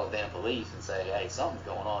she didn't call the damn police and say, hey, something's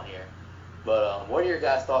going on here. But what are your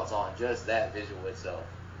guys' thoughts on just that visual itself?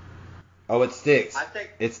 Oh, it sticks. I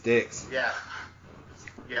think it sticks. Yeah.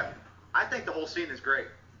 I think the whole scene is great.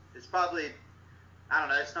 It's probably, I don't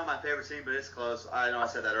know, it's not my favorite scene, but it's close. I know I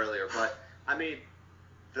said that earlier, but I mean,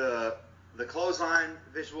 the clothesline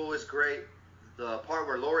visual is great. The part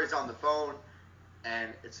where Laurie's on the phone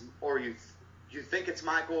and you think it's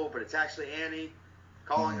Michael, but it's actually Annie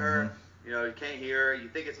calling her. You can't hear her. You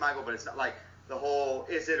think it's Michael, but it's not. Like the whole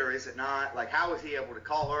is it or is it not? Like how was he able to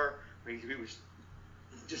call her? He was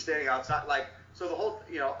just standing outside. Like so the whole.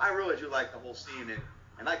 I really do like the whole scene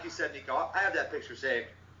and like you said, Nico, I have that picture saved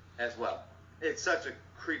as well. It's such a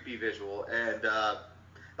creepy visual. And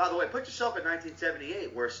by the way, put yourself in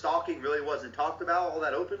 1978 where stalking really wasn't talked about all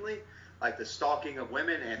that openly, like the stalking of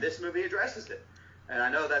women, and this movie addresses it. And I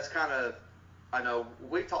know that's I know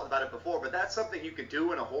we talked about it before, but that's something you could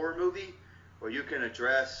do in a horror movie where you can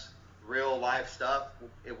address real life stuff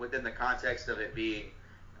within the context of it being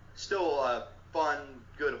still a fun,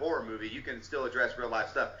 good horror movie. You can still address real life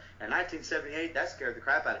stuff. In 1978, that scared the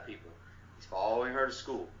crap out of people. He's following her to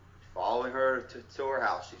school. Following her to her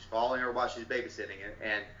house. She's following her while she's babysitting,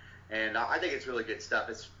 and I think it's really good stuff.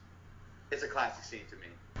 It's a classic scene to me.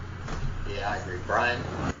 Yeah, I agree. Brian?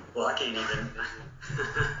 Well, I can't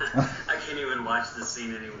even watch this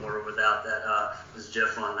scene anymore without that this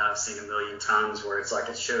GIF one that I've seen a million times where it's like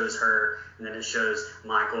it shows her and then it shows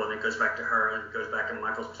Michael and it goes back to her and it goes back and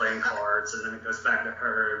Michael's playing cards and then it goes back to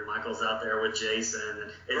her and Michael's out there with Jason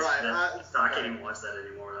and I can't even watch that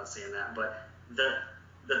anymore without seeing that. But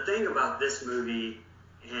the thing about this movie,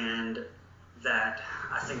 and that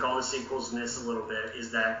I think all the sequels miss a little bit,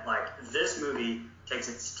 is that like this movie takes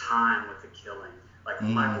its time with the killing. Like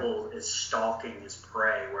Michael is stalking his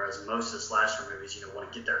prey, whereas most of the slasher movies,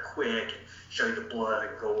 want to get there quick and show you the blood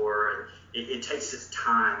and gore, and it takes its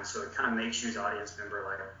time, so it kind of makes you as an audience member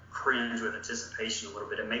like cringe with anticipation a little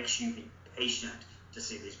bit. It makes you be patient to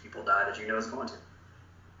see these people die that you know is going to.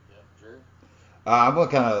 Yeah, Drew. I'm going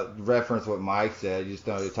to kind of reference what Mike said. You just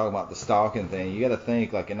talking about the stalking thing. You got to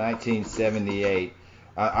think, like in 1978,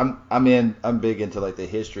 I'm big into like the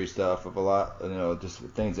history stuff of a lot, just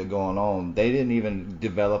things that are going on. They didn't even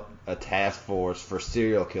develop a task force for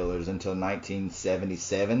serial killers until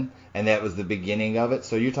 1977, and that was the beginning of it.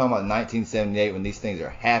 So you're talking about 1978 when these things are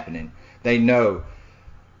happening. They know,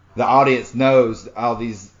 the audience knows all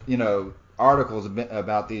these, articles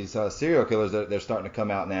about these serial killers that they're starting to come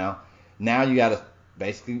out now. Now you got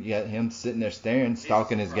him sitting there staring,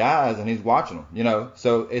 stalking his guys, and he's watching them,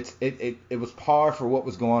 So it was par for what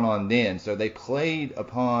was going on then. So they played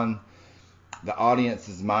upon the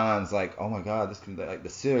audience's minds, like, oh my God, this can, like the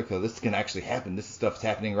serial killer, this can actually happen. This stuff's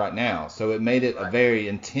happening right now. So it made it a very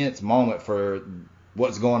intense moment for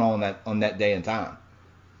what's going on that day and time.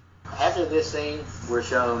 After this scene, we're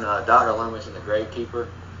shown Dr. Loomis and the Gravekeeper.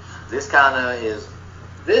 This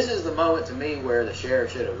is the moment to me where the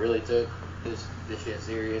sheriff should have really took this shit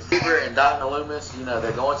serious. Keeper and Dr. Loomis,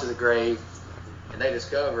 they're going to the grave, and they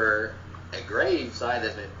discover a grave site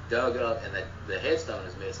that's been dug up, and the headstone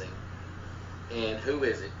is missing. And who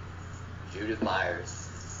is it? Judith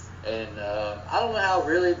Myers. And I don't know how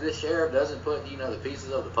really the sheriff doesn't put, the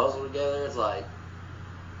pieces of the puzzle together. It's like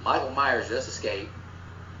Michael Myers just escaped.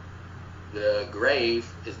 The grave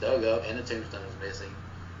is dug up, and the tombstone is missing.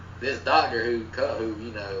 This doctor who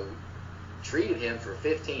treated him for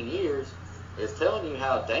 15 years is telling you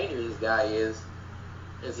how dangerous this guy is.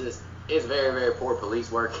 It's very, very poor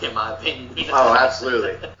police work, in my opinion. Oh,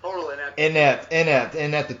 absolutely. Total inept.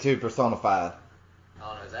 Ineptitude personified. I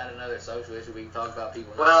don't know. Is that another social issue we can talk about?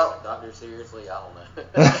 People not taking doctors seriously? I don't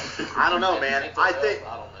know. I don't know, man. I think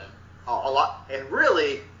I don't know. A lot, and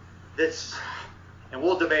really, this, and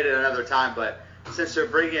we'll debate it another time. But since they're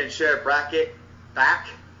bringing Sheriff Brackett back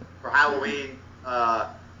for Halloween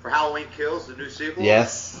Kills, the new sequel.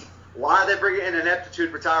 Yes. Why are they bringing an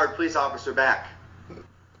ineptitude retired police officer back?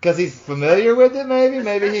 Because he's familiar with it, maybe.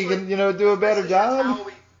 Maybe he can, do a better job.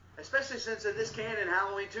 Especially since in this canon,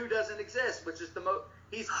 Halloween 2 doesn't exist, which is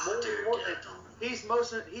he's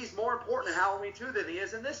more important in Halloween 2 than he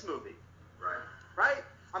is in this movie. Right?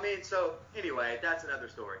 I mean, so anyway, that's another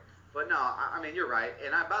story. But no, I mean, you're right.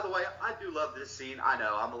 And by the way, I do love this scene. I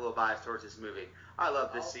know I'm a little biased towards this movie. I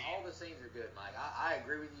love this scene. All the scenes are good, Mike. I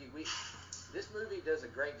agree with you. This movie does a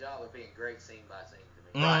great job of being great scene by scene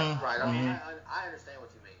to me. Right. I mean, I understand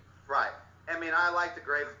what you mean. Right. I mean, I like the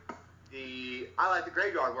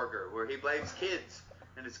Graveyard Worker, where he blames kids,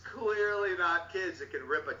 and it's clearly not kids that can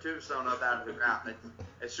rip a tombstone up out of the ground.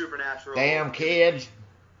 It's supernatural. Damn kids.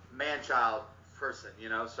 Man-child person,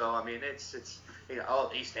 So I mean, it's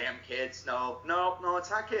these damn kids. No, it's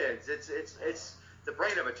not kids. It's the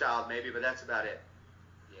brain of a child maybe, but that's about it.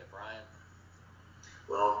 Yeah, Brian.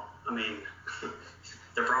 Well, I mean,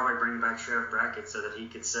 they're probably bringing back Sheriff Brackett so that he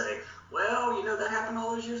could say, well, that happened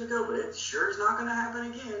all those years ago, but it sure is not going to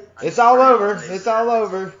happen again. It's all over. It's all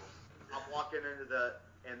over. I'm walking into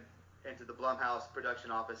the Blumhouse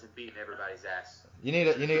production office and beating everybody's ass. You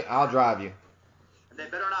need. I'll drive you. And they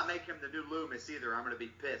better not make him the new Loomis either. I'm going to be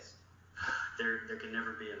pissed. There can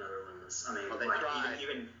never be another Loomis. I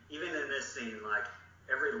mean, even in this scene, like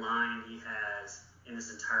every line he has in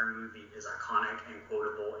this entire movie is iconic and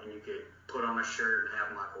quotable, and you could put on a shirt and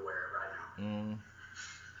have Michael wear it right now.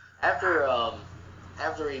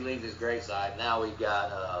 After he leaves his graveside, now we've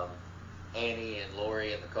got Annie and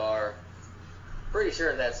Lori in the car. Pretty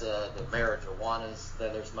sure that's the marijuanas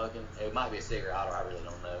that they're smoking. It might be a cigarette. I really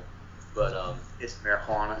don't know. But it's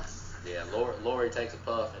marijuana. Yeah, Lori takes a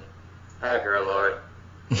puff and. Hi, girl, Lori.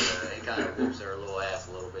 It kind of whoops her little ass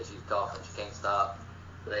a little bit. She's coughing. She can't stop.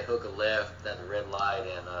 But they hook a left at the red light,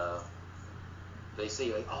 and they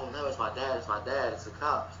see, like, oh no, it's my dad. It's the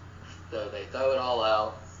cops. So they throw it all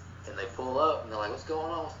out, and they pull up, and they're like, what's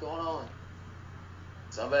going on?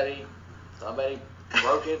 Somebody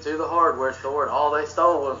broke into the hardware store, and all they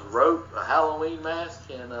stole was rope, a Halloween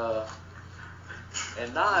mask, and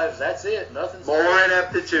knives. That's it. Nothing's more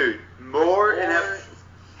ineptitude. More ineptitude.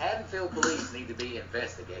 Haddonfield police need to be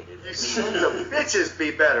investigated. You sons of bitches be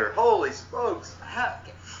better. Holy smokes.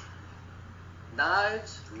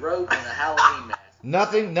 Knives, rope, and a Halloween mask.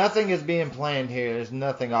 Nothing is being planned here. There's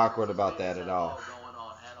nothing awkward about that at all. Going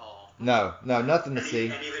on at all. No, nothing to see.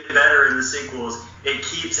 And even better in the sequels, it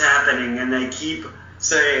keeps happening, and they keep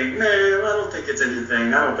say, man, I don't think it's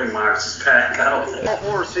anything. I don't think Myers is back. I don't think. All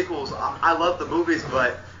horror sequels, I love the movies,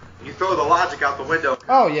 but you throw the logic out the window.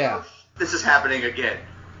 Oh, yeah. This is happening again.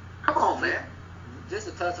 Come on, man. Just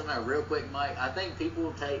to touch on that real quick, Mike, I think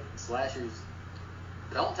people take slashers,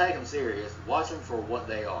 don't take them serious. Watch them for what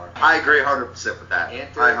they are. I agree 100% with that. I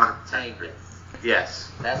 100% agree. Yes.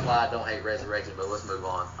 That's why I don't hate Resurrection, but let's move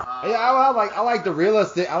on. Yeah, I like the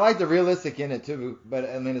realistic. I like the realistic in it too. But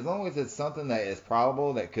I mean, as long as it's something that is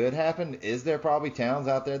probable that could happen, is there probably towns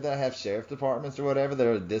out there that have sheriff departments or whatever that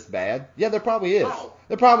are this bad? Yeah, there probably is. Oh.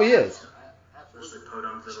 There probably is.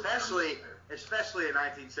 Especially in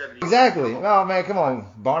 1970. Exactly. Oh man, come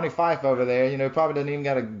on, Barney Fife over there. You know, probably doesn't even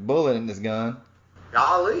got a bullet in his gun.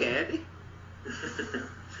 Golly, Andy.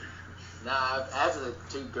 Nah, after the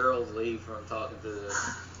two girls leave from talking to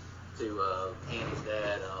Andy's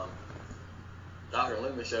dad, Dr.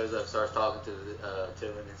 Loomis shows up, starts talking to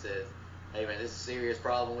him, and says, "Hey man, this is a serious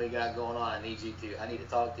problem we got going on. I need to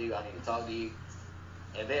talk to you.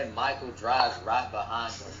 And then Michael drives right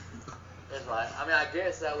behind them. It's like, I mean, I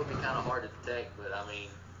guess that would be kind of hard to detect, but I mean,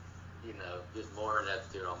 you know, just more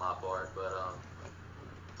ineptitude on my part. But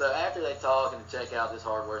so after they talk and check out this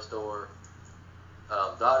hardware store,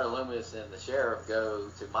 Dr. Loomis and the sheriff go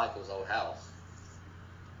to Michael's old house,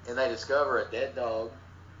 and they discover a dead dog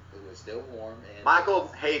who is still warm. And Michael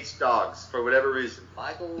hates dogs for whatever reason.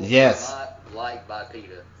 Michael Yes. is not liked by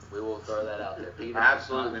PETA. We will throw that out there. PETA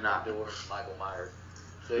Absolutely is not. endorse Michael Myers.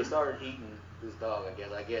 So he started eating this dog.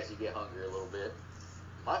 I guess you get hungry a little bit.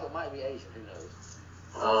 Michael might be Asian. Who knows?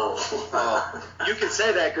 Oh. You can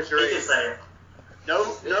say that because you're He Asian. can say it.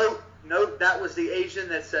 No, that was the Asian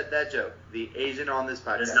that said that joke. The Asian on this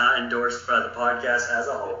podcast. It's not endorsed by the podcast as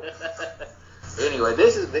a whole. Anyway,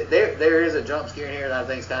 there is a jump scare in here that I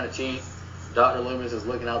think is kind of cheap. Dr. Loomis is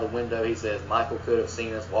looking out the window. He says Michael could have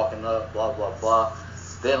seen us walking up, blah blah blah.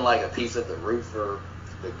 Then like a piece of the roof or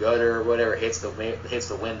the gutter or whatever hits the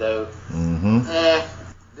window.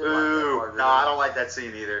 Mm-hmm. Ooh, no, I don't like that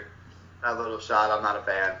scene either. That little shot, I'm not a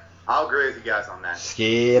fan. I'll agree with you guys on that.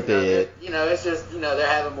 Skip it. You know, it's just, they're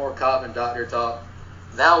having more cop and doctor talk.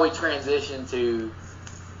 Now we transition to,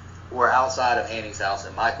 we're outside of Annie's house,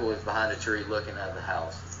 and Michael is behind a tree looking at the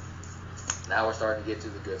house. Now we're starting to get to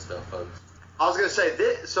the good stuff, folks. I was going to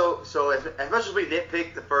say, so as much as we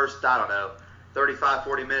nitpick the first, 35,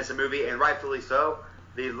 40 minutes of movie, and rightfully so,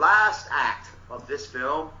 the last act of this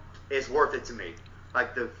film is worth it to me.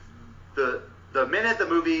 Like, the minute the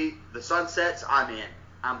movie, the sun sets, I'm in.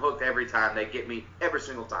 I'm hooked every time. They get me every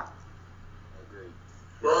single time. Agreed.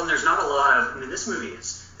 Well, and there's not a lot of. I mean, this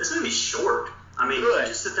movie's short. I mean, Good. you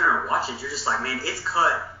just sit there and watch it. You're just like, man, it's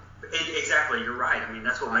cut. Exactly, you're right. I mean,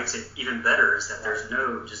 that's what makes it even better is that there's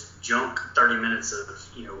no just junk 30 minutes of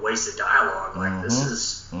wasted dialogue. Like this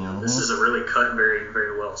is a really cut, very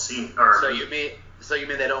very well scene. So you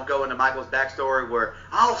mean they don't go into Michael's backstory where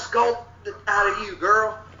I'll sculpt it out of you,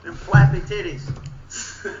 girl, and flappy titties.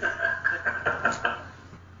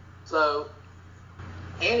 So,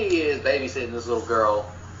 Annie is babysitting this little girl,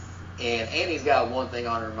 and Annie's got one thing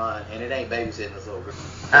on her mind, and it ain't babysitting this little girl.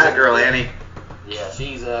 That girl, Annie. Yeah,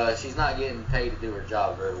 she's not getting paid to do her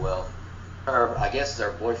job very well. I guess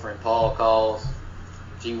her boyfriend Paul calls.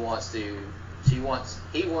 He wants her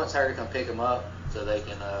to come pick him up so they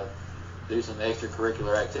can do some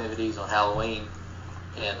extracurricular activities on Halloween,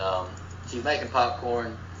 and she's making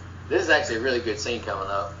popcorn. This is actually a really good scene coming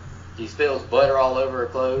up. She spills butter all over her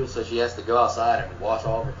clothes, so she has to go outside and wash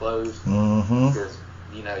all of her clothes. Mm-hmm. Because,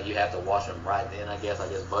 you have to wash them right then, I guess.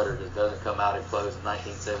 Butter just doesn't come out in clothes in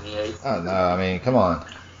 1978. Oh, no, I mean, come on.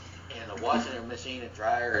 And the washing machine and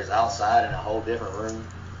dryer is outside in a whole different room.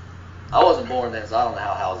 I wasn't born then, so I don't know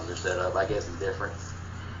how houses are set up. I guess it's different.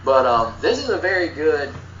 But this is a very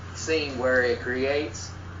good scene where it creates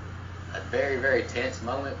a very, very tense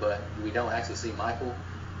moment, but we don't actually see Michael.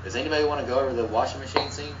 Does anybody want to go over the washing machine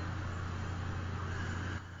scene?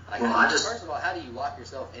 First of all, how do you lock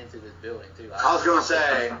yourself into this building, too? I was going to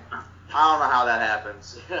say, I don't know how that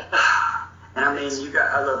happens. And I mean,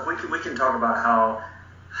 look, we can talk about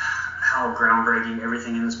how groundbreaking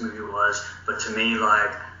everything in this movie was, but to me,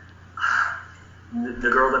 like, the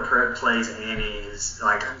girl that plays Annie is,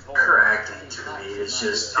 like, her acting to me is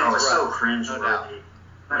just, it's so cringeworthy,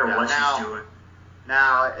 no matter what she's doing.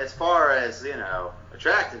 Now, as far as,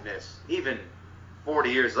 attractiveness, even 40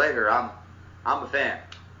 years later, I'm a fan.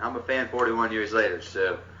 I'm a fan 41 years later,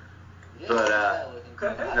 so. Yeah, but,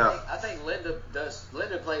 no. I think Linda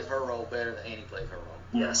plays her role better than Annie plays her role.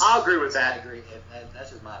 Yes. I'll agree with that. I agree. That's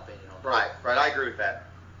just my opinion on that. Right, I agree with that.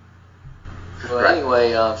 But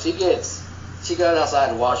anyway, she goes outside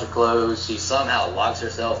to wash her clothes. She somehow locks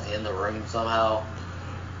herself in the room somehow.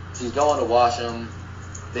 She's going to wash them.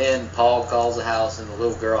 Then Paul calls the house, and the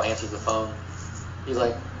little girl answers the phone. He's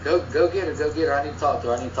like, go get her. I need to talk to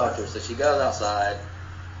her. So she goes outside,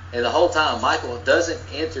 and the whole time Michael doesn't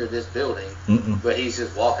enter this building, but he's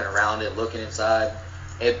just walking around it, looking inside.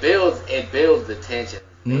 It builds the tension.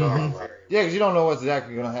 Mm-hmm. Yeah, because you don't know what's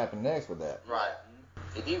exactly going to happen next with that. Right.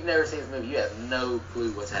 If you've never seen this movie, you have no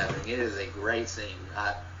clue what's happening. It is a great scene.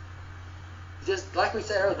 Just like we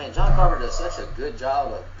said earlier, man, John Carpenter does such a good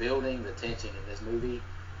job of building the tension in this movie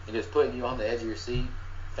and just putting you on the edge of your seat.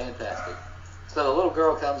 Fantastic. So the little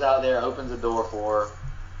girl comes out there, opens the door for her.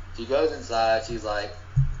 She goes inside. She's like,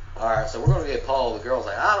 all right, so we're going to get Paul. The girl's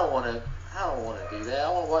like, I don't want to do that.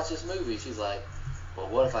 I want to watch this movie. She's like, well,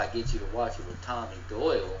 what if I get you to watch it with Tommy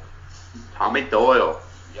Doyle? Tommy Doyle.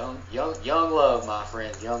 Young love, my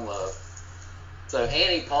friend, young love. So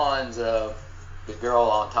Annie pawns the girl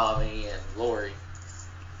on Tommy and Lori.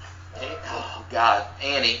 Oh, God,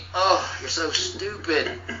 Annie. Oh, you're so stupid.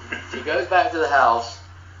 She goes back to the house.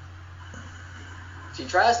 She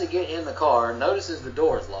tries to get in the car, notices the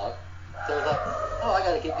door is locked. So it's like, oh, I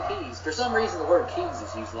got to get the keys. For some reason, the word keys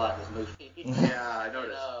is used a lot in this movie. Yeah, I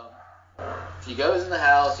noticed. She goes in the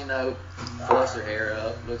house, fluffs her hair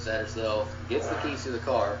up, looks at herself, gets the keys to the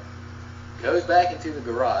car, goes back into the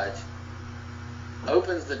garage,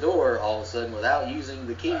 opens the door all of a sudden without using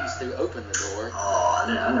the keys to open the door. Oh,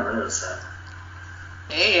 I never noticed that.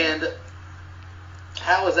 And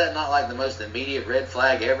how is that not like the most immediate red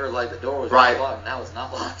flag ever? Like the door was locked and now it's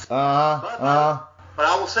not locked. But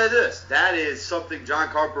I will say this: that is something John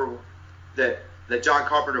Carpenter that John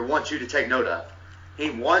Carpenter wants you to take note of. He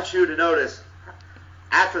wants you to notice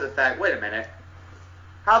after the fact. Wait a minute,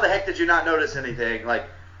 how the heck did you not notice anything? Like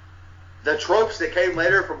the tropes that came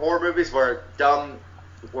later from horror movies where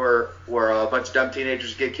a bunch of dumb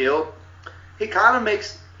teenagers get killed. He kind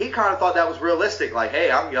of thought that was realistic. Like, hey,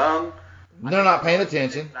 I'm young. They're not paying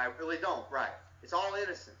attention. And I really don't. Right. It's all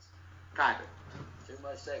innocence, kind of. Too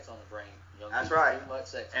much sex on the brain. That's right. Too much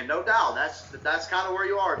sex. And no doubt, that's kind of where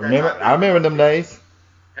you are. I remember them days.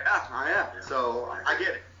 Yeah, I am. So I get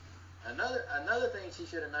it. Another thing she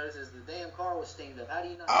should have noticed is the damn car was steamed up. How do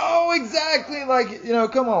you not? Oh, exactly. Like,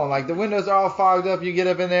 come on. Like the windows are all fogged up. You get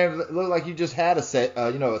up in there, it look like you just had a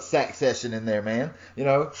sack session in there, man.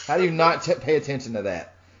 How do you not pay attention to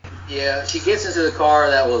that? Yeah, she gets into the car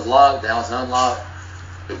that was locked. Now it's unlocked.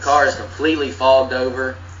 The car is completely fogged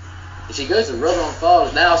over. And she goes to rub on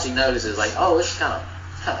fogs. Now she notices, like, oh, it's kind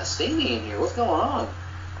of steamy in here. What's going on?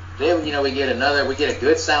 Then, we get a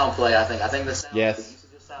good sound play, I think. I think the sound play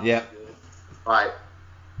usage sounds good. Right.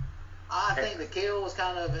 I think the kill was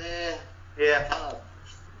kind of, Yeah.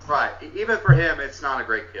 Right. Even for him, it's not a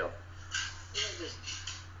great kill.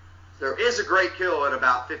 There is a great kill in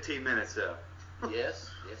about 15 minutes, though. Yes,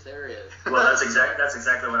 there is. Well, that's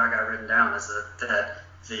exactly what I got written down. Is that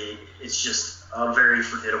it's just a very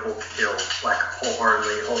forgettable kill, like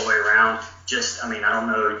wholeheartedly, all the way around. I don't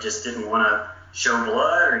know, he just didn't want to show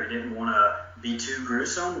blood, or he didn't want to be too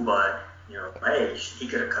gruesome, but hey, he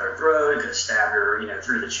could have cut her throat, he could have stabbed her,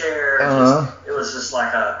 through the chair. It was just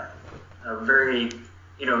like a very,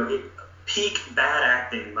 peak bad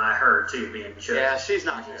acting by her too, being shown. Yeah, she's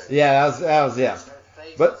not good. Yeah, that was yeah.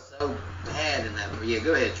 But so bad in that movie. Yeah,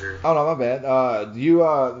 go ahead, Drew. Oh no, my bad. The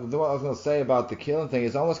one I was gonna say about the killing thing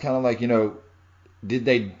is almost kind of like did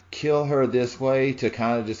they kill her this way to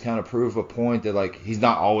kind of prove a point that like he's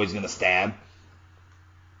not always gonna stab?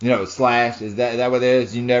 Slash, is that what it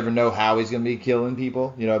is? You never know how he's going to be killing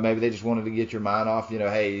people. Maybe they just wanted to get your mind off.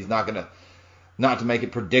 Hey, he's not to make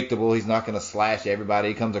it predictable, he's not going to slash everybody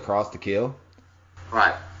he comes across to kill.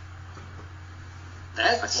 Right.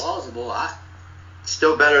 That's plausible.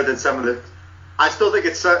 Still better than some of the... I still think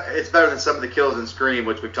it's better than some of the kills in Scream,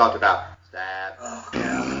 which we've talked about. Stab. Oh,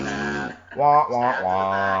 yeah. Stab. Wah, wah,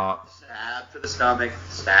 wah. Stab to the stomach,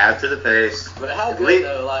 stab to the face. But how good,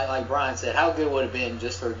 though, like Brian said, how good would it have been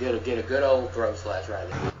just for get a good old throat slash right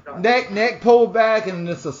there? Neck pulled back and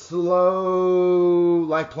just a slow,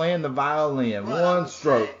 like playing the violin, one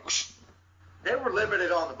stroke. They were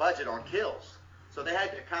limited on the budget on kills, so they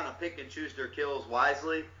had to kind of pick and choose their kills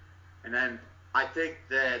wisely. And then I think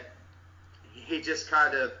that he just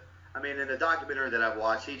kind of, in the documentary that I've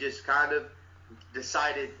watched, he just kind of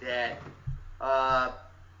decided that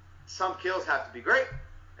some kills have to be great,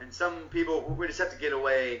 and some people, we just have to get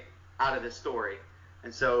away out of this story.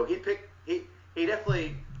 And so he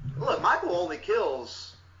definitely, look, Michael only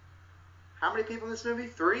kills, how many people in this movie?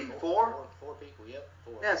 3? 4? 4 people, yep.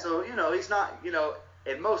 4. Yeah, so, he's not,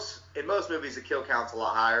 in most movies the kill count's a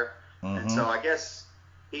lot higher. Mm-hmm. And so I guess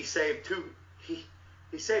he saved 2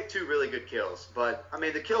 really good kills. But,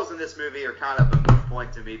 the kills in this movie are kind of a moot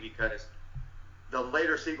point to me because the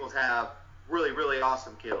later sequels have really, really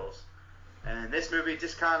awesome kills. And this movie it's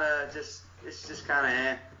just kind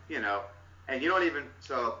of you know. And you don't even,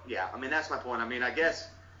 so, yeah, I mean, that's my point. I mean, I guess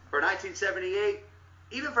for 1978,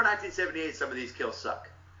 even for 1978, some of these kills suck.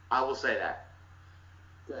 I will say that.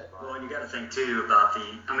 Well, and you got to think, too, about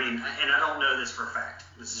and I don't know this for a fact.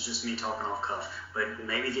 This is just me talking off cuff. But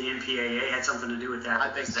maybe the MPAA had something to do with that. I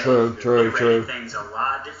think so. They rated things a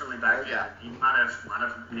lot differently back then. You might have,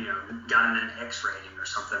 gotten an X rating or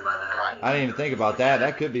something by that. Right. I didn't even think about that.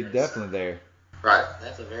 That could be definitely there. Right.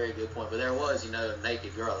 That's a very good point. But there was, a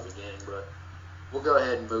naked girl at the beginning. But we'll go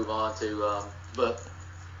ahead and move on to, but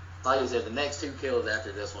like you said, the next two kills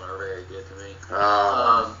after this one are very good to me.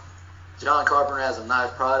 John Carpenter has a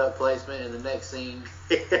nice product placement in the next scene.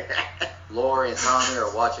 Lori and Tommy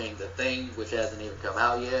are watching The Thing, which hasn't even come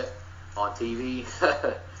out yet, on TV.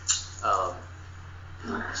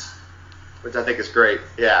 Which I think is great.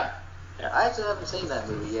 Yeah. I actually haven't seen that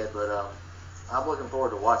movie yet, but I'm looking forward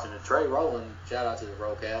to watching it. Trey Rowland, shout out to the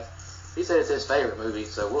Rollcast. He said it's his favorite movie,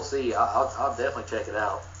 so we'll see. I'll definitely check it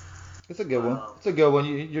out. It's a good one. It's a good one.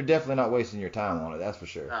 You're definitely not wasting your time on it, that's for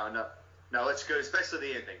sure. No, it's good, especially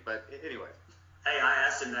the ending. But anyway. Hey, I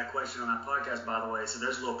asked him that question on that podcast, by the way. So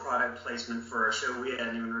there's a little product placement for a show we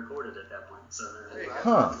hadn't even recorded at that point. So.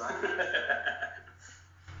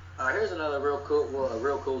 Here's another real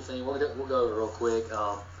cool scene. We'll go over it real quick.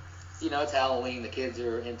 It's Halloween. The kids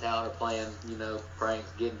are in town, are playing,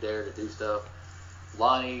 pranks, getting dared to do stuff.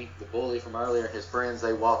 Lonnie, the bully from earlier, and his friends,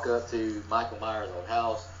 they walk up to Michael Myers' old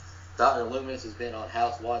house. Dr. Loomis has been on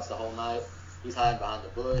house watch the whole night. He's hiding behind the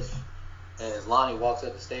bush. And as Lonnie walks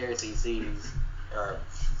up the stairs,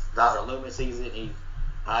 Dr. Loomis sees it, and he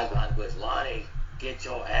hides behind the bush. Lonnie, get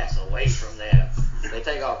your ass away from there. They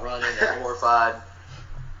take off running, they're horrified.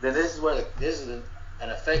 Then this is an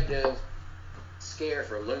effective scare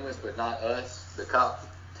for Loomis, but not us. The cop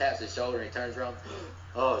taps his shoulder and he turns around.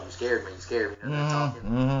 Oh, you scared me.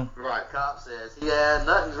 Mm-hmm. Right. The cop says, yeah,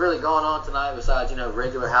 nothing's really going on tonight besides,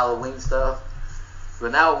 regular Halloween stuff.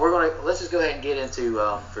 But now let's just go ahead and get into,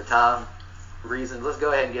 for time reasons, let's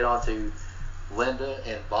go ahead and get on to Linda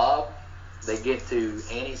and Bob. They get to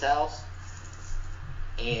Annie's house.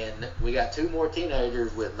 And we got two more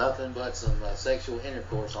teenagers with nothing but some sexual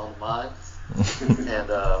intercourse on the mind. And,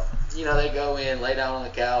 they go in, lay down on the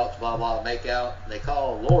couch, blah, blah, make out. They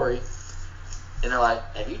call Lori, and they're like,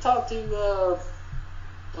 have you talked to,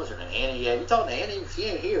 what's her name, Annie? Yeah, have you talked to Annie? She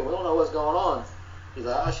ain't here. We don't know what's going on. He's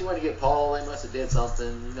like, oh, she went to get Paul. They must have did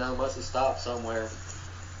something, must have stopped somewhere.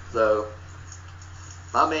 So,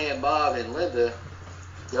 my man Bob and Linda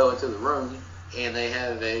go into the room, and they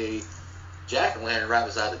have a jack-o'-lantern right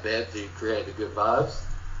beside the bed to create the good vibes.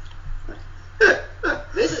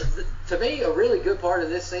 This is, to me, a really good part of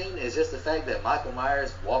this scene is just the fact that Michael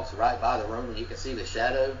Myers walks right by the room and you can see the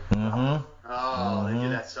shadow. Mm-hmm. Oh, they do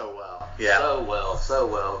that so well. Yeah. So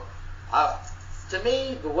well. To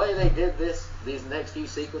me, the way they did these next few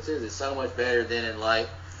sequences is so much better than in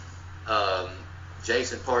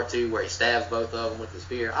Jason Part 2 where he stabs both of them with the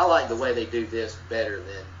spear. I like the way they do this better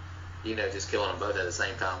than, just killing them both at the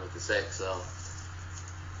same time with the sex. So,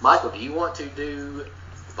 Michael, do you want to do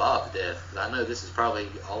Bob's death? Because I know this is probably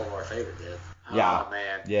all of our favorite death. Yeah. Oh,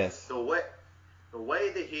 man. Yes. The way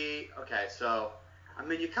that you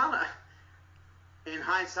kind of, in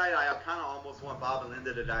hindsight, I kind of almost want Bob and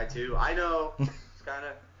Linda to die too. I know it's kind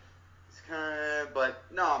of, but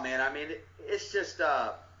no, man. I mean, it's just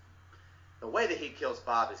the way that he kills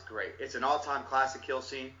Bob is great. It's an all-time classic kill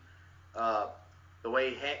scene. The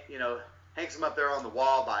way he, hangs him up there on the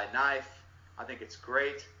wall by a knife, I think it's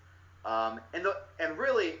great. And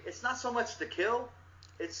really, it's not so much the kill,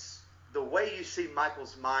 it's the way you see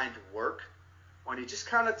Michael's mind work when he just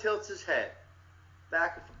kind of tilts his head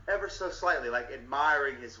back ever so slightly, like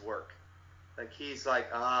admiring his work. Like he's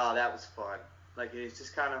like, that was fun. Like he's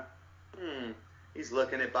just kind of, he's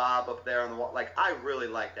looking at Bob up there on the wall. Like I really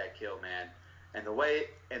like that kill, man. And the way,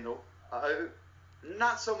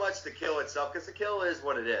 not so much the kill itself, because the kill is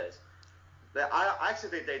what it is. I actually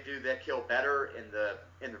think they do that kill better in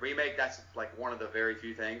the remake. That's like one of the very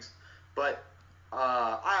few things. But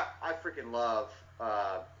I freaking love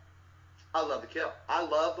I love the kill. I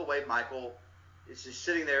love the way Michael is just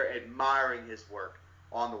sitting there admiring his work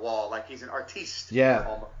on the wall like he's an artiste.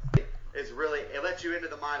 Yeah. It's really, it lets you into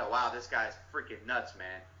the mind of, wow, this guy's freaking nuts,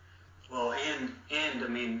 man. Well, and I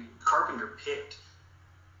mean, Carpenter picked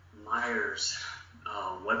Myers'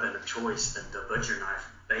 weapon of choice, the butcher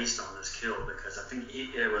knife, based on this kill, because I think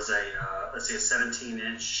it was a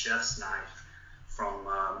 17-inch chef's knife from,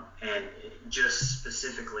 and just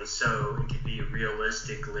specifically so it could be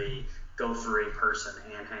realistically go through a person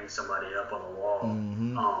and hang somebody up on the wall.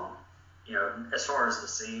 Mm-hmm. You know, as far as the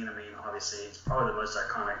scene, I mean, obviously it's probably the most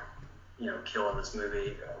iconic, you know, kill in this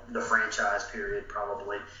movie, the franchise period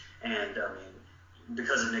probably. And I mean,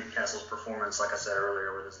 because of Nick Castle's performance, like I said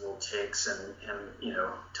earlier, with his little tics and him, you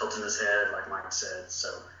know, tilting his head, like Mike said. So,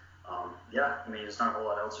 yeah, I mean, there's not a whole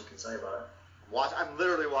lot else you can say about it. I'm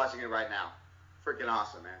literally watching it right now. Freaking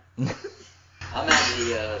awesome, man. I'm at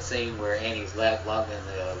the scene where Annie's logged in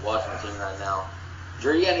the washing machine right now.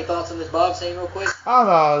 Drew, you got any thoughts on this Bob scene real quick? I don't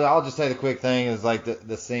know. I'll just say the quick thing is like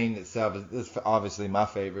the scene itself is obviously my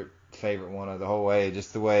favorite one of the whole way.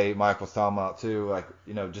 Just the way Mike was talking about too, like,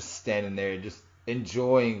 you know, just standing there and just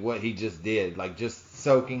enjoying what he just did, like just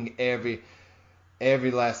soaking every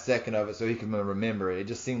last second of it so he can remember it. It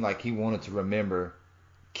just seemed like he wanted to remember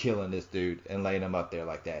killing this dude and laying him up there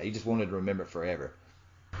like that. He just wanted to remember it forever.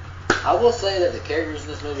 I will say that the characters in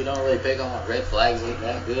this movie don't really pick on red flags ain't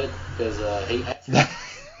that good, because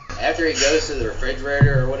after he goes to the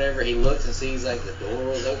refrigerator or whatever, he looks and sees like the door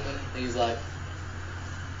was open. He's like,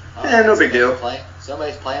 oh, yeah, no big deal.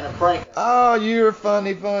 Somebody's playing a prank. Oh, you're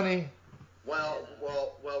funny. Well.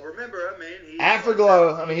 Remember, I mean,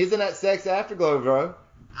 Afterglow. I mean, he's in that sex afterglow, bro.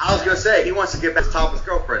 I was gonna say he wants to get back to top of his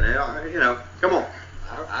girlfriend. You know, come on.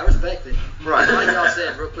 I respect it. Right. Like y'all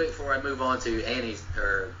said, real quick before I move on to Annie's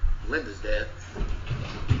or Linda's death,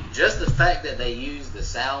 just the fact that they use the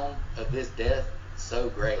sound of this death is so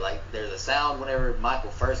great. Like, there's a sound whenever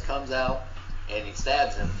Michael first comes out and he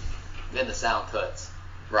stabs him, then the sound cuts.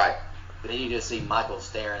 Right. Then you just see Michael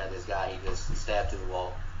staring at this guy he just stabbed to the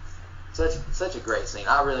wall. Such a great scene.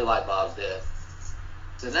 I really like Bob's death.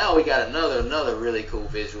 So now we got another really cool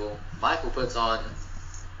visual. Michael puts on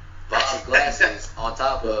Bob's glasses on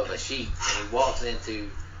top of a sheet, and he walks into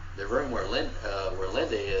the room where Linda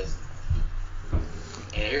is. And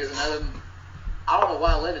here's another. I don't know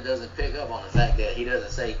why Linda doesn't pick up on the fact that he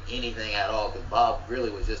doesn't say anything at all, because Bob really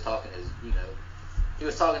was just talking he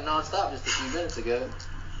was talking nonstop just a few minutes ago.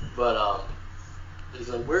 But he's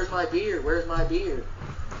like, "Where's my beer? Where's my beer?"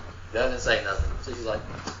 Doesn't say nothing. So she's like,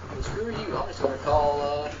 "Well, screw you. I'm just gonna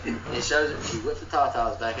call." And it shows it. She whips the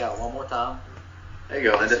tatas back out one more time. There you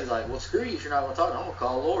go, Linda. She's like, "Well, screw you if you're not gonna talk. I'm gonna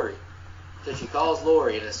call Lori." So she calls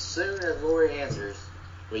Lori, and as soon as Lori answers,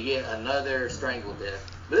 we get another strangled death.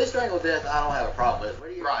 But this strangled death, I don't have a problem with. What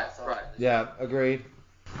do you guys thought? Right. Yeah, agreed.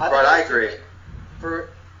 I agree. For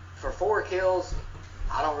 4 kills,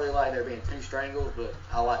 I don't really like there being 2 strangles, but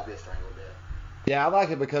I like this strangled death. Yeah, I like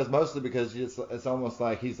it mostly because it's almost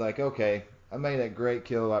like he's like, okay, I made that great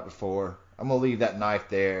kill right before. I'm gonna leave that knife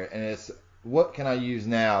there, and it's what can I use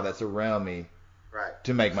now that's around me, right,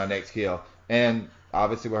 to make my next kill. And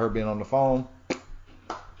obviously with her being on the phone,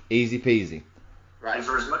 easy peasy. Right. And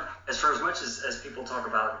for as much as people talk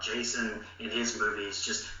about Jason in his movies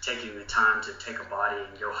just taking the time to take a body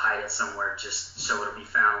and go hide it somewhere just so it'll be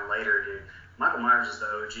found later, dude, Michael Myers is the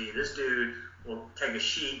OG. This dude will take a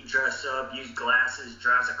sheet, dress up, use glasses,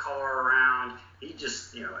 drives a car around. He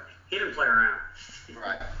just, he didn't play around.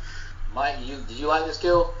 Right. Mike, did you like this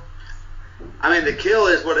kill? I mean, the kill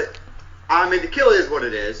is what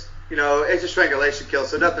it is. You know, it's a strangulation kill,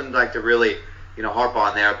 so nothing like to really, harp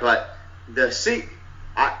on there. But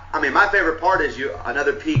my favorite part is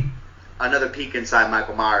another peek inside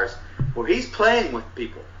Michael Myers, where he's playing with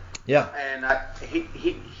people. Yeah. And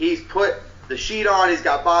he's put the sheet on. He's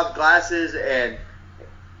got Bob's glasses, and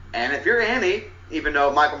if you're Annie, even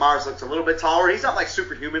though Michael Myers looks a little bit taller, he's not like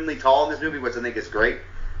superhumanly tall in this movie, which I think is great.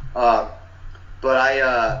 But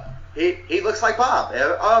he looks like Bob.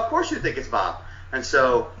 Of course you think it's Bob. And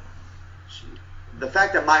so the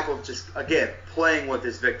fact that Michael just, again, playing with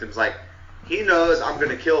his victims, like, he knows I'm going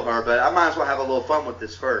to kill her, but I might as well have a little fun with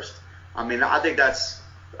this first. I mean, I think that's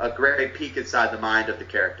a great peek inside the mind of the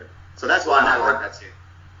character. So that's why I like that scene.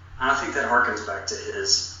 I think that harkens back to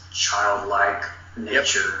his childlike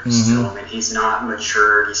nature. Yep. Still, I mean, he's not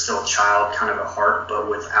matured. He's still a child kind of at heart, but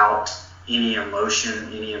without any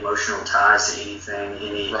emotion, any emotional ties to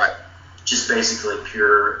anything, just basically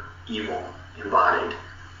pure evil embodied.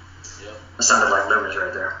 Yep. That sounded like Lemons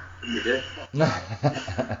right there. You did?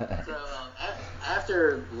 So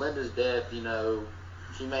after Linda's death,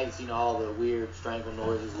 she makes, all the weird strangle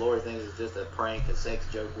noises. Lori thinks it's just a prank, a sex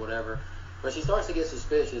joke, whatever. But she starts to get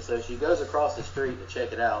suspicious, so she goes across the street to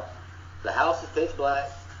check it out. The house is pitch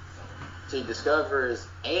black. She discovers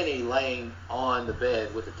Annie laying on the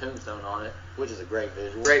bed with a tombstone on it, which is a great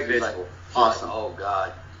visual. Great visual. Awesome.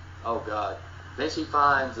 Like, oh God. Then she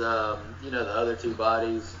finds, the other 2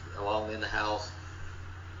 bodies along in the house.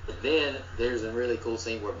 And then there's a really cool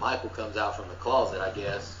scene where Michael comes out from the closet, I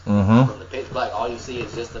guess, from the pitch black. All you see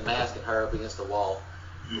is just the mask and her up against the wall.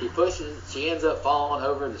 He pushes. She ends up falling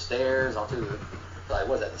over the stairs onto the, like,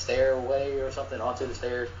 what is that, the stairway or something, onto the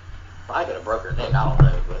stairs. Probably could have broke her neck, I don't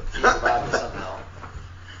know, but she survived it somehow.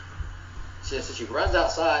 So she runs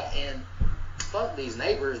outside, and fuck these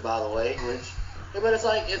neighbors, by the way, which, but it's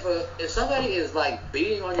like, if somebody is, like,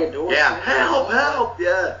 beating on your door. Yeah, help,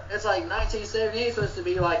 yeah. It's like 1978 supposed to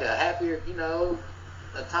be, like, a happier, you know,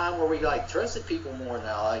 a time where we, like, trusted people more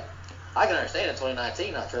now. Like, I can understand in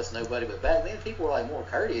 2019 not trusting nobody, but back then people were, like, more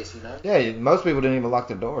courteous, you know? Yeah, most people didn't even lock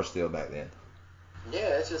their doors still back then.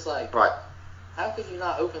 Yeah, it's just like, right. How could you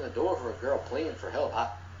not open the door for a girl pleading for help? I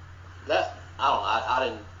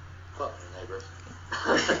didn't fuck the neighbors.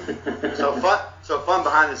 So fun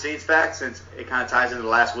behind the scenes fact, since it kind of ties into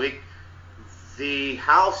last week. The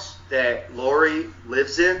house that Laurie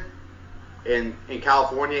lives in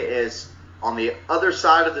California is on the other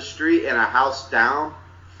side of the street and a house down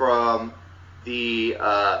from the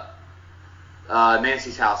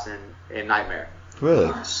Nancy's house in Nightmare. Really?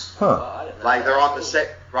 Huh. Like they're on the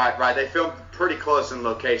set. Right. They filmed pretty close in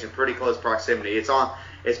location, pretty close proximity.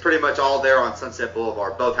 It's pretty much all there on Sunset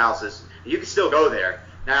Boulevard, both houses. You can still go there.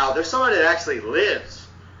 Now, there's somebody that actually lives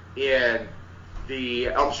in the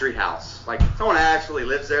Elm Street house. Like, someone actually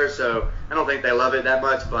lives there, so I don't think they love it that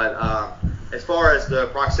much. But as far as the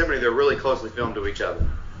proximity, they're really closely filmed to each other.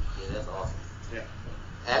 Yeah, that's awesome. Yeah.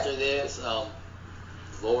 After this,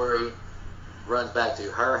 Laurie runs back to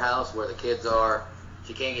her house where the kids are.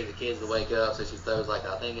 She can't get the kids to wake up, so she throws, like,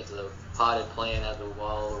 I think it's a potted plant at the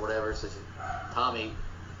wall or whatever. So Tommy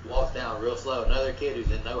walks down real slow. Another kid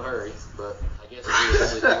who's in no hurry, but I guess he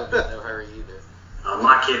wouldn't be in no hurry either.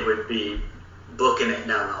 My kid would be booking it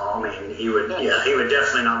down the hall. I mean, he would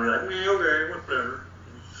definitely not be like, okay, whatever.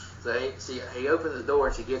 So he opens the door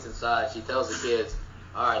and she gets inside. She tells the kids,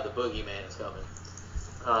 all right, the boogeyman is coming.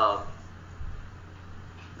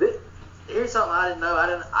 Here's something I didn't know.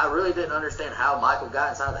 I really didn't understand how Michael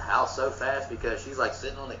got inside the house so fast, because she's like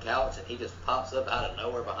sitting on the couch and he just pops up out of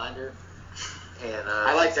nowhere behind her. And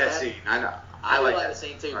I like that scene. I know. I like the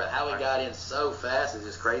scene too, but how he got in so fast is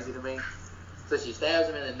just crazy to me. So she stabs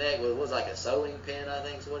him in the neck with what was like a sewing pin, I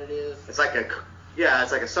think is what it is. It's like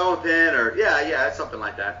a sewing pin, or it's something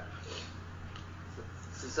like that.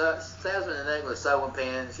 She stabs him in the neck with a sewing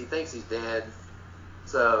pin. She thinks he's dead.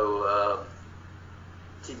 So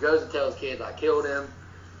she goes and tells kids, I killed him.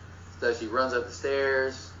 So she runs up the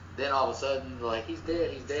stairs. Then all of a sudden, like, he's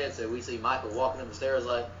dead. So we see Michael walking up the stairs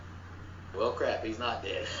like, well, crap, he's not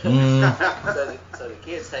dead. So the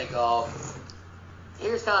kids take off.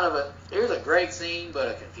 Here's a great scene, but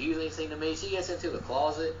a confusing scene to me. She gets into the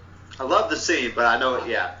closet. I love the scene, but I know it,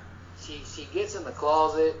 yeah. She gets in the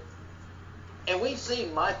closet, and we've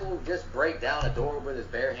seen Michael just break down a door with his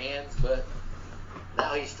bare hands, but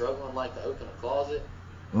now he's struggling like to open a closet.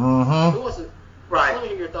 Mm-hmm. Who wants to? Right. Let me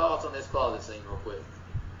hear your thoughts on this closet scene real quick.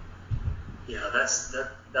 Yeah, that's the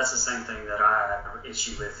same thing that I have an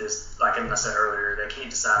issue with. Is like I said earlier, they can't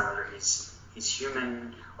decide whether he's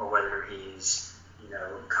human or whether he's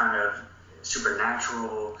kind of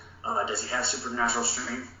supernatural. Does he have supernatural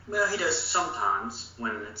strength? Well, he does sometimes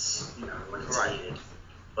when it's needed.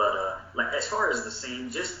 But like as far as the scene,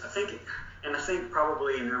 I think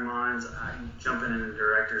probably in their minds, I'm jumping in the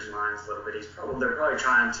director's minds a little bit. They're probably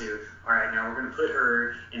trying to, all right, now we're going to put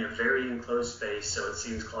her in a very enclosed space so it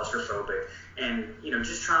seems claustrophobic, and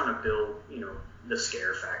just trying to build the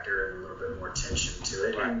scare factor and a little bit more tension to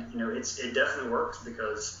it. Right. And it definitely works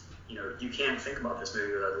because you can't think about this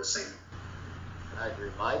movie without this scene. I agree,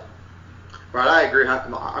 Mike. Right, I agree.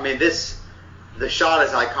 I mean, the shot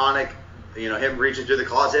is iconic. Him reaching through the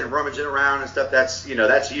closet and rummaging around and stuff. That's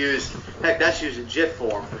used. Heck, that's used in GIF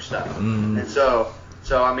form for stuff. Mm. And so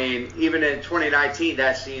I mean, even in 2019,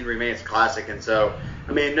 that scene remains classic. And so,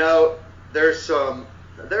 I mean, no, there's some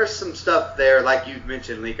stuff there, like you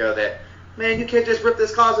mentioned, Nico, that, man, you can't just rip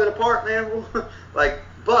this closet apart, man.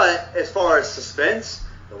 But as far as suspense,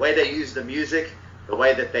 the way they use the music, the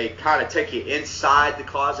way that they kind of take you inside the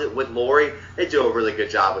closet with Laurie, they do a really good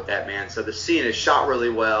job with that, man. So the scene is shot really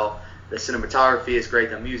well. The cinematography is great.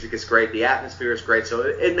 The music is great. The atmosphere is great. So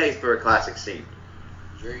it makes for a classic scene.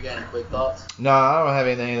 Sure, you got any quick thoughts? No, I don't have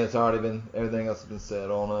anything that's already been. Everything else has been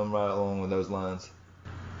said on them right along with those lines.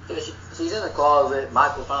 So she's in the closet.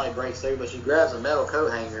 Michael finally breaks through, but she grabs a metal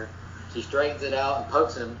coat hanger. She straightens it out and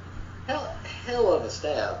pokes him. Hell of a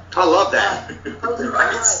stab. I love that. Pokes him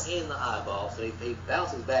right in the eyeball. So he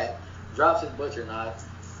bounces back, drops his butcher knife.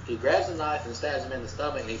 She grabs the knife and stabs him in the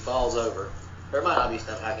stomach, and he falls over. Or it might not be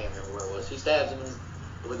stomach. I can't remember where it was. She stabs him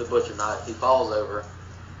with the butcher knife. He falls over.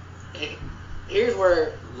 And here's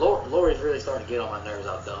where Laurie's really starting to get on my nerves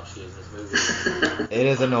how dumb she is in this movie. It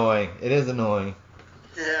is annoying.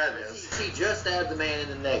 Yeah, it is. He just stabbed the man in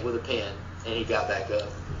the neck with a pen, and he got back up.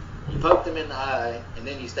 You poked him in the eye, and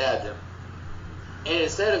then you stabbed him. And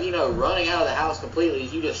instead of, running out of the house completely,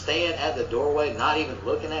 you just stand at the doorway, not even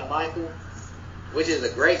looking at Michael, which is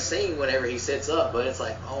a great scene whenever he sits up, but it's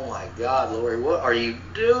like, oh my God, Laurie, what are you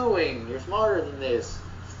doing? You're smarter than this.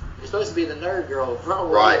 You're supposed to be the nerd girl,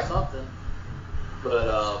 right, or something.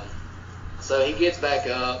 But, so he gets back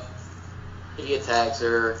up, he attacks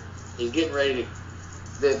her, he's getting ready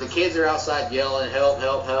to, the kids are outside yelling, help,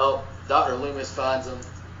 help, help. Dr. Loomis finds them.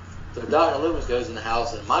 So Dr. Loomis goes in the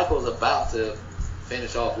house, and Michael's about to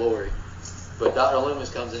finish off Laurie. But Dr.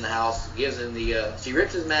 Loomis comes in the house, gives him she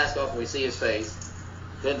rips his mask off and we see his face.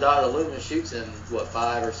 Then Dr. Loomis shoots him,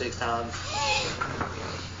 5 or 6 times.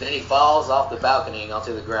 Then he falls off the balcony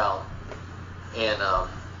onto the ground. And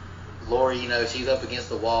Laurie, she's up against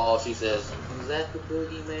the wall. She says, "Was that the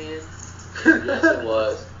boogeyman?" Yes, it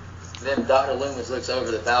was. Then Dr. Loomis looks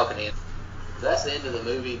over the balcony. That's the end of the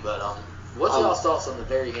movie, but what's y'all's thoughts on the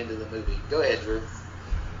very end of the movie? Go ahead, Drew.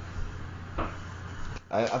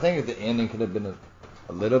 I think that the ending could have been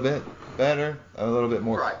a little bit better, a little bit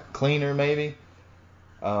more cleaner maybe.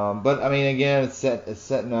 But I mean, again, it's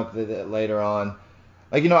setting up that later on.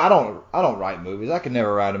 Like, I don't write movies. I could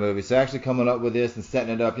never write a movie. So actually coming up with this and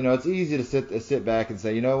setting it up, it's easy to sit back and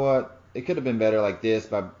say, you know what, it could have been better like this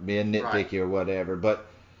by being nitpicky or whatever. But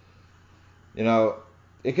it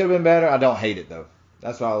could have been better. I don't hate it though.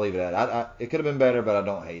 That's why I'll leave it at. It could have been better, but I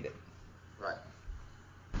don't hate it. Right.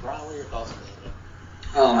 Brian, what are your thoughts on the ending?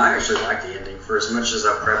 I actually like the ending. For as much as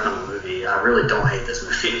I've prepped on the movie, I really don't hate this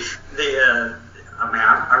movie.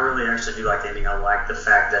 I really actually do like the ending. I like the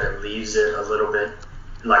fact that it leaves it a little bit,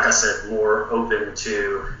 like I said, more open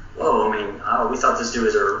to, we thought this dude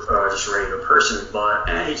was just a regular person, but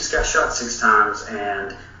he just got shot 6 times,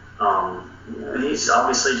 and he's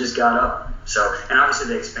obviously just got up. So, and obviously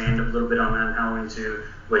they expand a little bit on that in Halloween 2,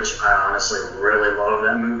 which I honestly really love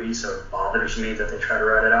that movie, so it bothers me that they try to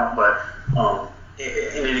write it out, but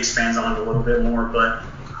it expands on it a little bit more, but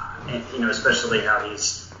especially how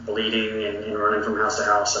he's bleeding and running from house to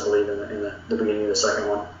house, I believe, in the beginning of the second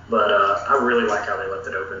one. But I really like how they left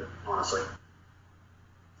it open, honestly.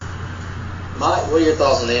 Mike, what are your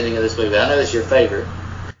thoughts on the ending of this movie? I know it's your favorite.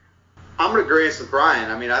 I'm going to agree with Brian.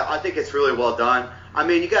 I mean, I think it's really well done. I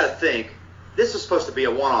mean, you got to think, this was supposed to be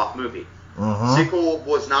a one-off movie. Sequel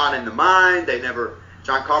was not in the mind.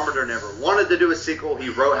 John Carpenter never wanted to do a sequel. He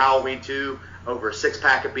wrote Halloween 2 over a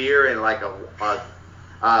 6-pack of beer and like a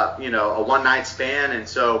one-night span. And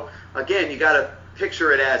so, again, you got to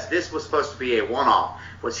picture it as this was supposed to be a one-off.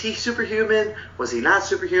 Was he superhuman? Was he not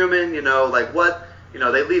superhuman? What?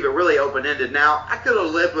 They leave it really open-ended. Now, I could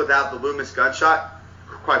have lived without the Loomis gunshot.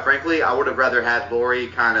 Quite frankly, I would have rather had Laurie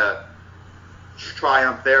kind of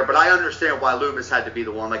triumph there. But I understand why Loomis had to be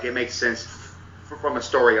the one. Like, it makes sense from a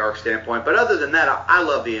story arc standpoint. But other than that, I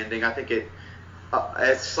love the ending. I think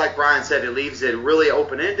it's like Brian said, it leaves it really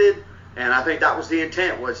open-ended. And I think that was the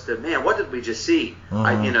intent, was to, what did we just see?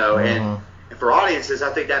 And for audiences,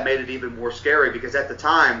 I think that made it even more scary, because at the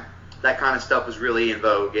time, that kind of stuff was really in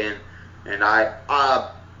vogue. And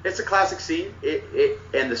it's a classic scene.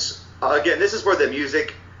 Again, this is where the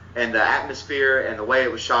music and the atmosphere and the way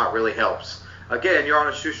it was shot really helps. Again, you're on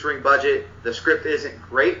a shoestring budget. The script isn't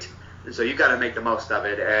great, and so you got to make the most of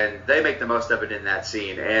it. And they make the most of it in that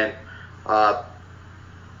scene. And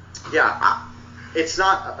it's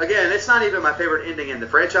not even my favorite ending in the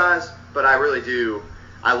franchise, but I really do.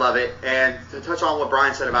 I love it. And to touch on what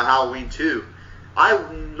Brian said about Halloween 2, I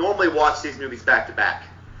normally watch these movies back to back.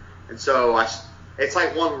 And so it's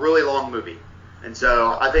like one really long movie. And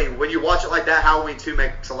so I think when you watch it like that, Halloween 2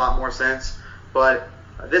 makes a lot more sense. But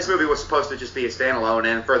this movie was supposed to just be a standalone,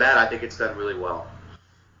 and for that, I think it's done really well.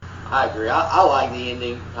 I agree. I like the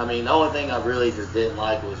ending. I mean, the only thing I really just didn't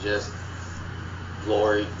like was just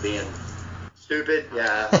Laurie being stupid.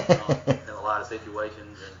 Yeah. In a lot of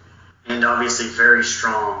situations. And obviously very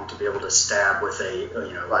strong to be able to stab with a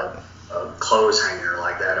clothes hanger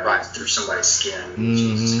like that through somebody's skin.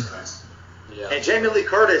 Jesus Christ. Yeah. And Jamie Lee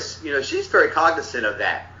Curtis, she's very cognizant of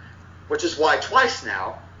that, which is why twice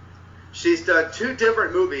now she's done 2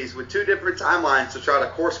 different movies with 2 different timelines to try to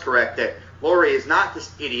course correct that Laurie is not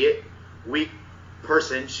this idiot, weak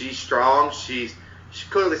person. She's strong. She's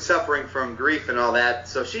clearly suffering from grief and all that.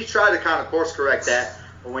 So she's tried to kind of course correct that.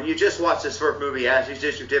 But when you just watch this first movie, she's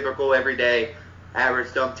just your typical everyday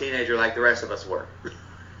average dumb teenager like the rest of us were.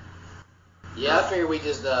 Yeah, I figured we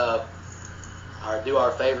just do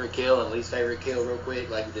our favorite kill and least favorite kill real quick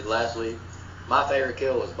like we did last week. My favorite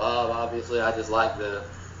kill was Bob, obviously. I just like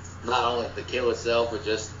not only the kill itself, but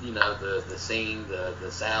just, the scene,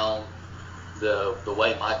 the sound, the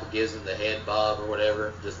way Michael gives him the head bob or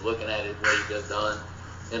whatever, just looking at it, what he does done.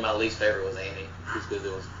 And my least favorite was Annie, just because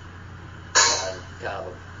it was kind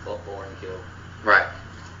of a boring kill. Right.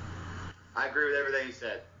 I agree with everything you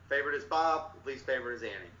said. Favorite is Bob, least favorite is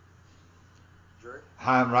Annie. Drew?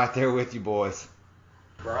 I'm right there with you, boys.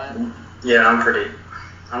 Brian? Yeah,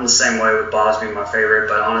 I'm the same way with Bob's being my favorite,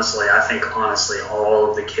 but honestly, I think all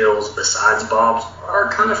of the kills besides Bob's are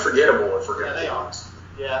kind of forgettable if we're going to be honest.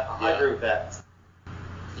 Yeah, I agree with that.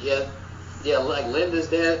 Yeah, like Linda's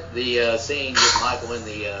death, the scene with Michael in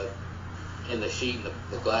the sheet and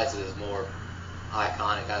the glasses is more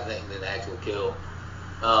iconic, I think, than the actual kill.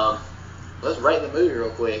 Let's rate the movie real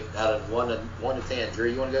quick out of 1 to 10. Drew,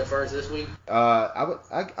 you want to go first this week?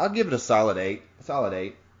 I'll give it a solid 8. Solid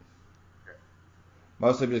 8.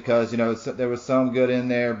 Mostly because there was some good in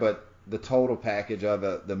there, but the total package of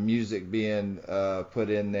it, the music being put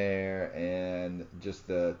in there, and just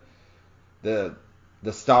the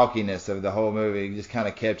stalkiness of the whole movie just kind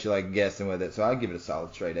of kept you like guessing with it. So I'll give it a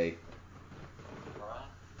solid straight 8.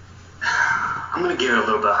 I'm going to give it a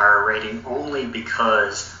little bit higher rating only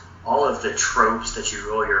because all of the tropes that you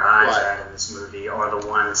roll your eyes at in this movie are the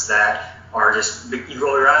ones that are just, you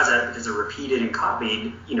roll your eyes at it because they're repeated and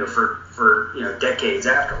copied, for decades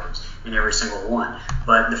afterwards in every single one.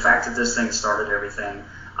 But the fact that this thing started everything,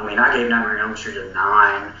 I mean, I gave Nightmare on Elm Street a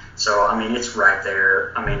 9, so, I mean, it's right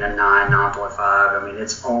there. I mean, a 9.5. I mean,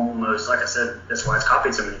 it's almost, like I said, that's why it's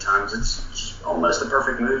copied so many times. It's just almost a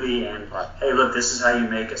perfect movie, and, hey, look, this is how you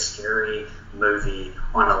make a scary movie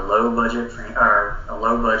on a low budget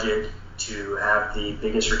to have the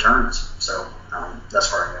biggest returns. So,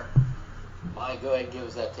 that's where I go. Mike, go ahead and give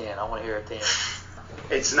us that 10. I want to hear a 10.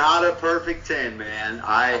 It's not a perfect 10, man.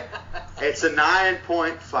 It's a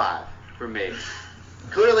 9.5 for me.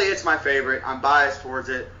 Clearly, it's my favorite. I'm biased towards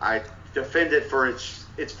it. I defend it for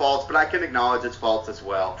its faults, but I can acknowledge its faults as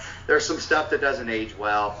well. There's some stuff that doesn't age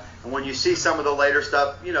well, and when you see some of the later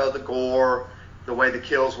stuff, the gore, the way the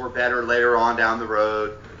kills were better later on down the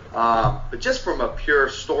road. But just from a pure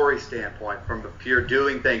story standpoint, from a pure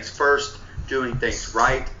doing things first, doing things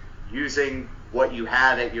right, using what you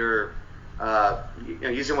had at your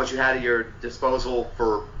disposal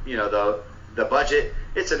for the budget,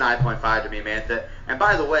 it's a 9.5 to me, man. And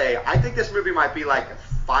by the way, I think this movie might be like a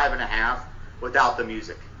 5.5 without the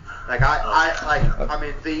music.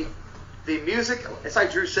 The music, it's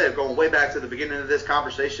like Drew said, going way back to the beginning of this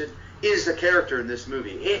conversation, is the character in this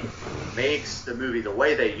movie. It makes the movie, the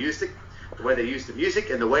way they used it, the way they used the music,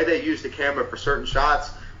 and the way they used the camera for certain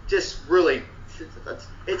shots, just really,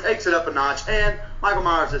 it takes it up a notch. And Michael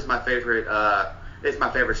Myers is my favorite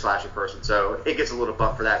slasher person, so it gets a little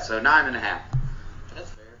bump for that. So 9.5. That's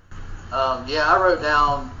fair. I wrote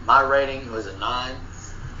down my rating was a 9.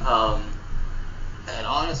 And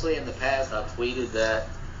honestly, in the past, I've tweeted that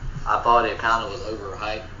I thought it kind of was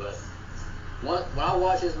overhyped, but when I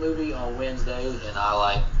watched this movie on Wednesday and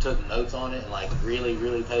I took notes on it and really,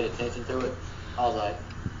 really paid attention to it, I was like,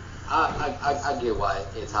 I get why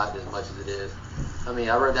it's hyped as much as it is. I mean,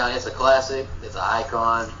 I wrote down it's a classic, it's an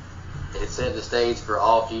icon, it set the stage for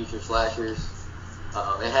all future slashers.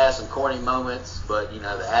 It has some corny moments, but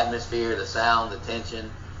the atmosphere, the sound, the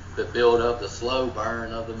tension, the build up, the slow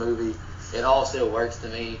burn of the movie, it all still works to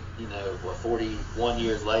me. 41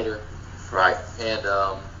 years later, right? And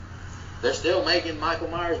they're still making Michael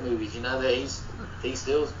Myers movies. That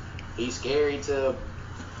he's scary to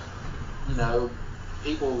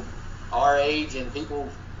people our age and people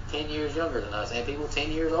 10 years younger than us and people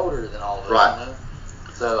 10 years older than all of us. Right.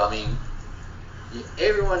 So I mean,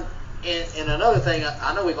 everyone. And another thing,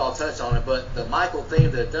 I know we've all touched on it, but the Michael theme,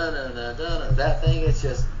 the dun-dun-dun-dun, that thing, it's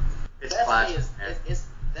classic.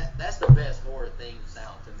 That's the best horror theme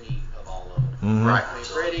sound to me of all of them. Mm-hmm. Right. I mean,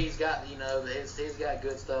 Freddy's got, he's got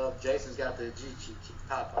good stuff. Jason's got the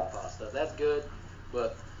pa stuff. That's good,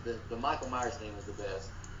 but the Michael Myers theme is the best.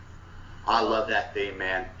 I love that theme,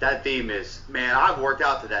 man. That theme is, man, I've worked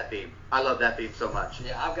out to that theme. I love that theme so much.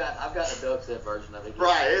 Yeah, I've got a dubstep version of it.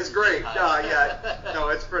 Right, it's great. No,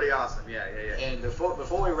 it's pretty awesome. Yeah. And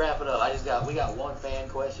before we wrap it up, we got one fan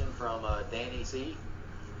question from Danny C.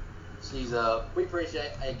 She's we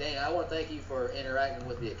appreciate. Hey Dan, I want to thank you for interacting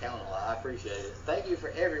with the account a lot. I appreciate it. Thank you for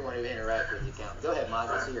everyone who interacted with the account. Go ahead, Mike.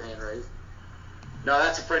 I see your hand raised. No,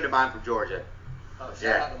 that's a friend of mine from Georgia. Oh,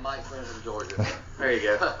 shout out to Mike's friend from Georgia. There you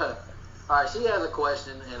go. All right, she has a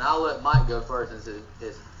question, and I'll let Mike go first as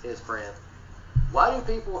his friend. Why do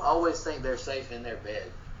people always think they're safe in their bed?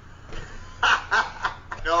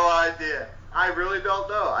 No idea. I really don't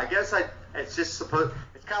know. I guess it's just supposed.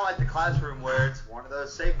 It's kind of like the classroom where it's one of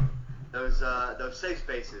those safe those safe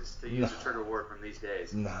spaces, to use a trigger word from these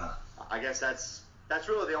days. Nah. I guess that's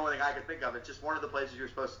really the only thing I can think of. It's just one of the places you're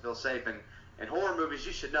supposed to feel safe. And in horror movies,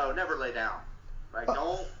 you should know, never lay down. Like,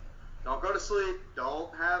 don't go to sleep.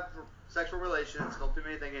 Don't have sexual relations. Don't do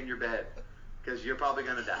anything in your bed, because you're probably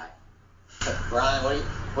going to die. Brian,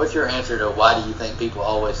 what's your answer to why do you think people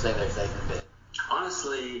always think they're safe in bed?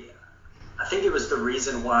 Honestly, I think it was the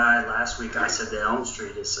reason why last week I said that Elm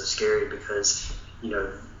Street is so scary, because,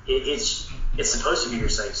 it's supposed to be your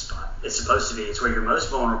safe spot. It's supposed to be. It's where you're most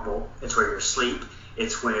vulnerable. It's where you're asleep.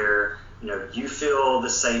 It's where, you feel the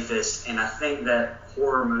safest. And I think that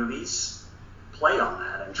horror movies play on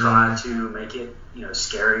that and try to make it,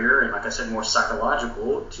 scarier and, like I said, more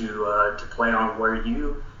psychological to play on where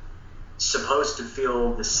you supposed to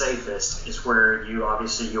feel the safest is where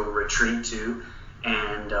you'll retreat to.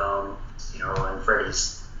 And, in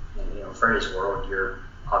Freddy's world, you're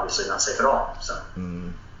obviously not safe at all. So.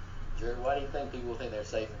 Drew, why do you think people think they're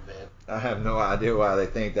safe in bed? I have no idea why they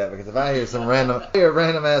think that, because if I hear some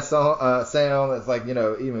random ass sound that's like,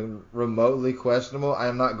 even remotely questionable, I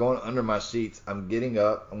am not going under my sheets. I'm getting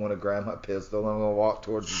up. I'm going to grab my pistol. I'm going to walk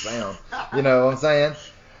towards the sound. You know what I'm saying?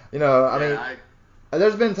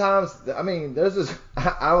 There's been times, there's this,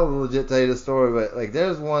 I will legit tell you the story, but like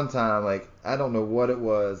there's one time, like I don't know what it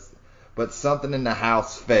was, but something in the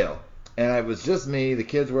house fell. And it was just me. The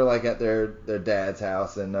kids were like at their dad's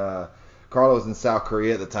house, and Carla was in South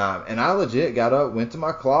Korea at the time. And I legit got up, went to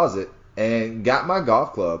my closet, and got my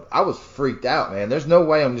golf club. I was freaked out, man. There's no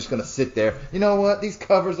way I'm just going to sit there. You know what? These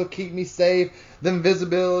covers will keep me safe. The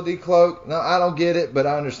invisibility cloak. No, I don't get it, but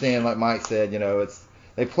I understand, like Mike said,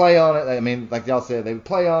 they play on it. Like y'all said, they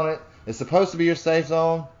play on it. It's supposed to be your safe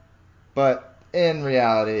zone, but in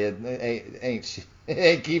reality, it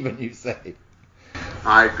ain't keeping you safe.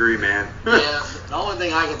 I agree, man. Yeah, the only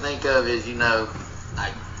thing I can think of is,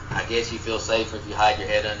 I guess you feel safer if you hide your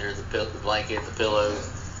head under the blanket, the pillows.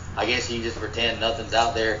 I guess you just pretend nothing's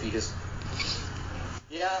out there if you just...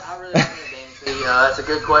 Yeah, I really don't know, that's a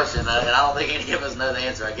good question, and I don't think any of us know the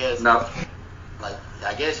answer, I guess. No. Like,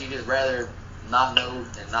 I guess you just rather not know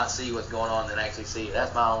and not see what's going on than actually see it.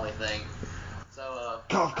 That's my only thing. So,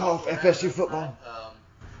 cough, FSU football.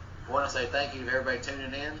 I want to say thank you to everybody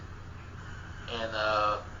tuning in. And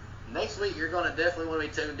next week you're going to definitely want to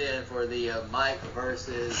be tuned in for the Mike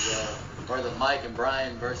and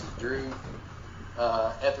Brian versus Drew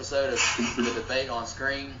episode of the debate on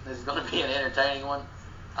screen. This is going to be an entertaining one.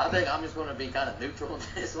 I think I'm just going to be kind of neutral in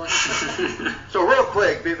this one. So real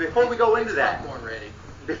quick, before we go into that,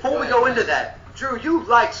 Drew, you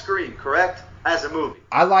like Scream, correct? As a movie.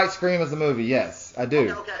 I like Scream as a movie, yes, I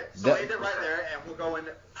do. Okay. So end it right there, and we'll go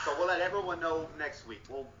into. So we'll let everyone know next week.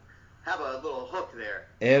 We'll have a little hook there.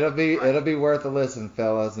 It'll be worth a listen,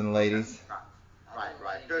 fellas and ladies. Right.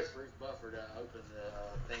 Bruce Buffer to open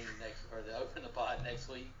the thing open the pod next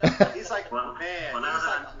week. He's like, now that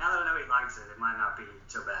I know he likes it, it might not be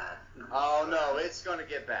so bad. Oh no, it's gonna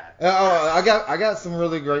get bad. I got some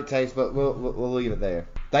really great takes, but we'll leave it there.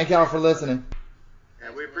 Thank y'all for listening.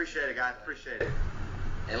 Yeah, we appreciate it, guys. Appreciate it.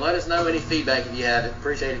 And let us know any feedback if you have it.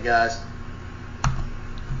 Appreciate it, guys.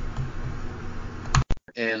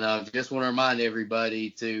 And just want to remind everybody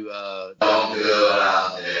to don't go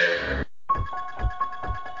out there.